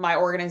of my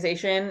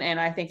organization. And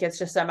I think it's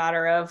just a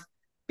matter of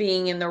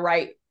being in the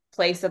right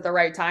place at the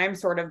right time,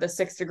 sort of the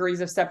 6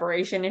 degrees of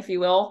separation, if you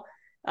will,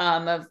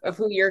 of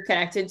who you're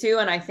connected to.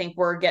 And I think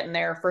we're getting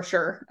there for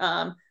sure.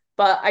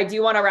 But I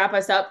do want to wrap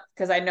us up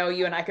because I know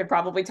you and I could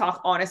probably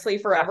talk honestly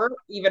forever,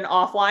 even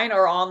offline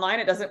or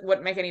online.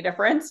 Wouldn't make any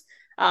difference.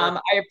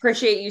 I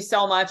appreciate you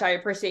so much. I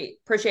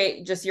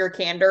appreciate just your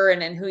candor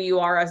and who you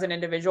are as an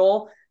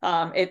individual.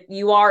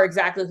 You are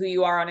exactly who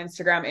you are on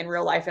Instagram in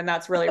real life, and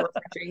that's really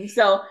refreshing.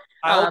 So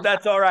I hope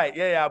that's all right.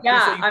 Yeah.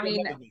 I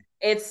mean,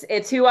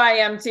 it's who I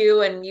am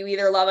too, and you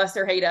either love us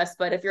or hate us.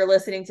 But if you're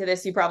listening to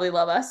this, you probably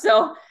love us.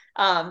 So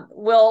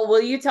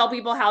will you tell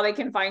people how they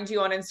can find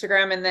you on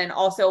Instagram? And then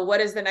also,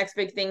 what is the next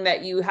big thing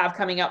that you have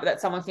coming up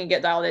that someone can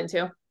get dialed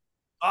into?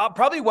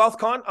 Probably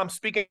WealthCon. I'm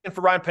speaking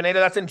for Ryan Pineda.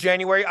 That's in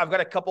January. I've got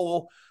a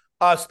couple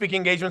speaking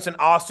engagements in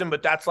Austin,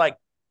 but that's like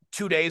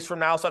 2 days from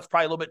now. So that's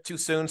probably a little bit too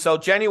soon. So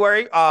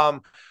January,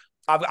 I've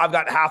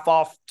got half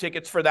off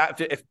tickets for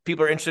that if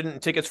people are interested in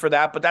tickets for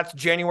that. But that's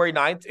January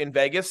 9th in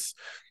Vegas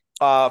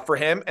for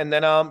him. And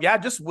then,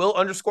 just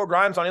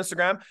Will_Grimes on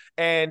Instagram.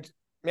 And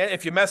man,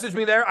 if you message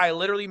me there, I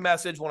literally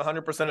message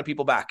 100% of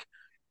people back.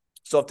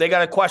 So if they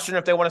got a question,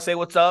 if they want to say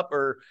what's up,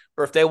 or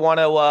if they want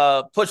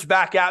to push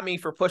back at me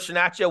for pushing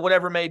at you,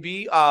 whatever it may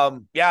be,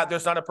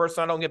 there's not a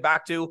person I don't get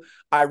back to.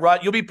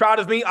 You'll be proud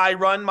of me. I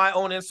run my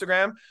own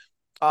Instagram.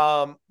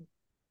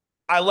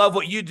 I love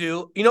what you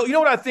do. You know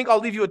what I think? I'll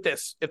leave you with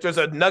this. If there's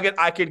a nugget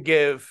I could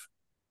give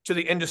to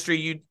the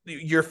industry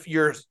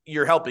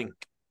you're helping,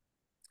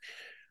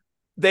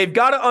 they've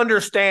got to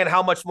understand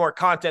how much more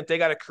content they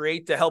got to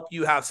create to help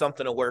you have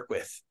something to work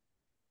with.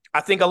 I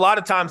think a lot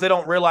of times they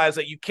don't realize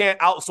that you can't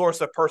outsource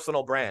a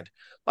personal brand.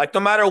 Like no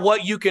matter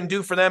what you can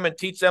do for them and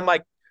teach them,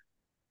 like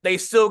they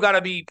still got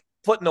to be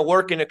putting the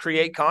work in to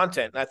create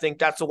content. And I think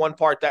that's the one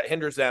part that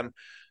hinders them.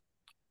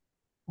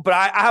 But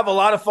I have a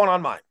lot of fun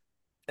on mine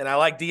and I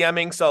like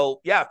DMing. So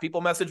yeah, if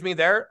people message me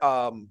there,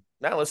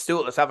 let's do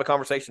it. Let's have a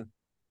conversation.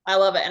 I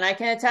love it. And I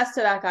can attest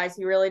to that, guys.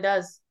 He really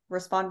does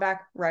respond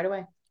back right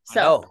away.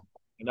 So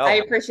I know. I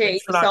appreciate you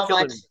so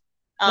much.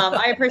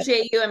 I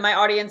appreciate you and my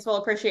audience will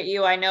appreciate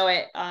you. I know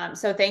it.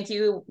 So thank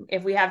you.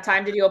 If we have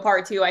time to do a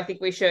part 2, I think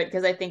we should,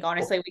 because I think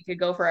honestly we could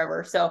go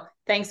forever. So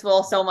thanks,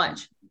 Will, so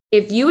much.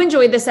 If you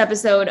enjoyed this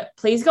episode,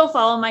 please go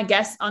follow my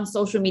guests on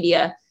social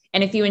media.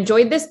 And if you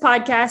enjoyed this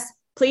podcast,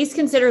 please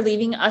consider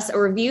leaving us a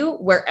review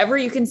wherever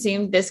you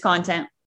consume this content.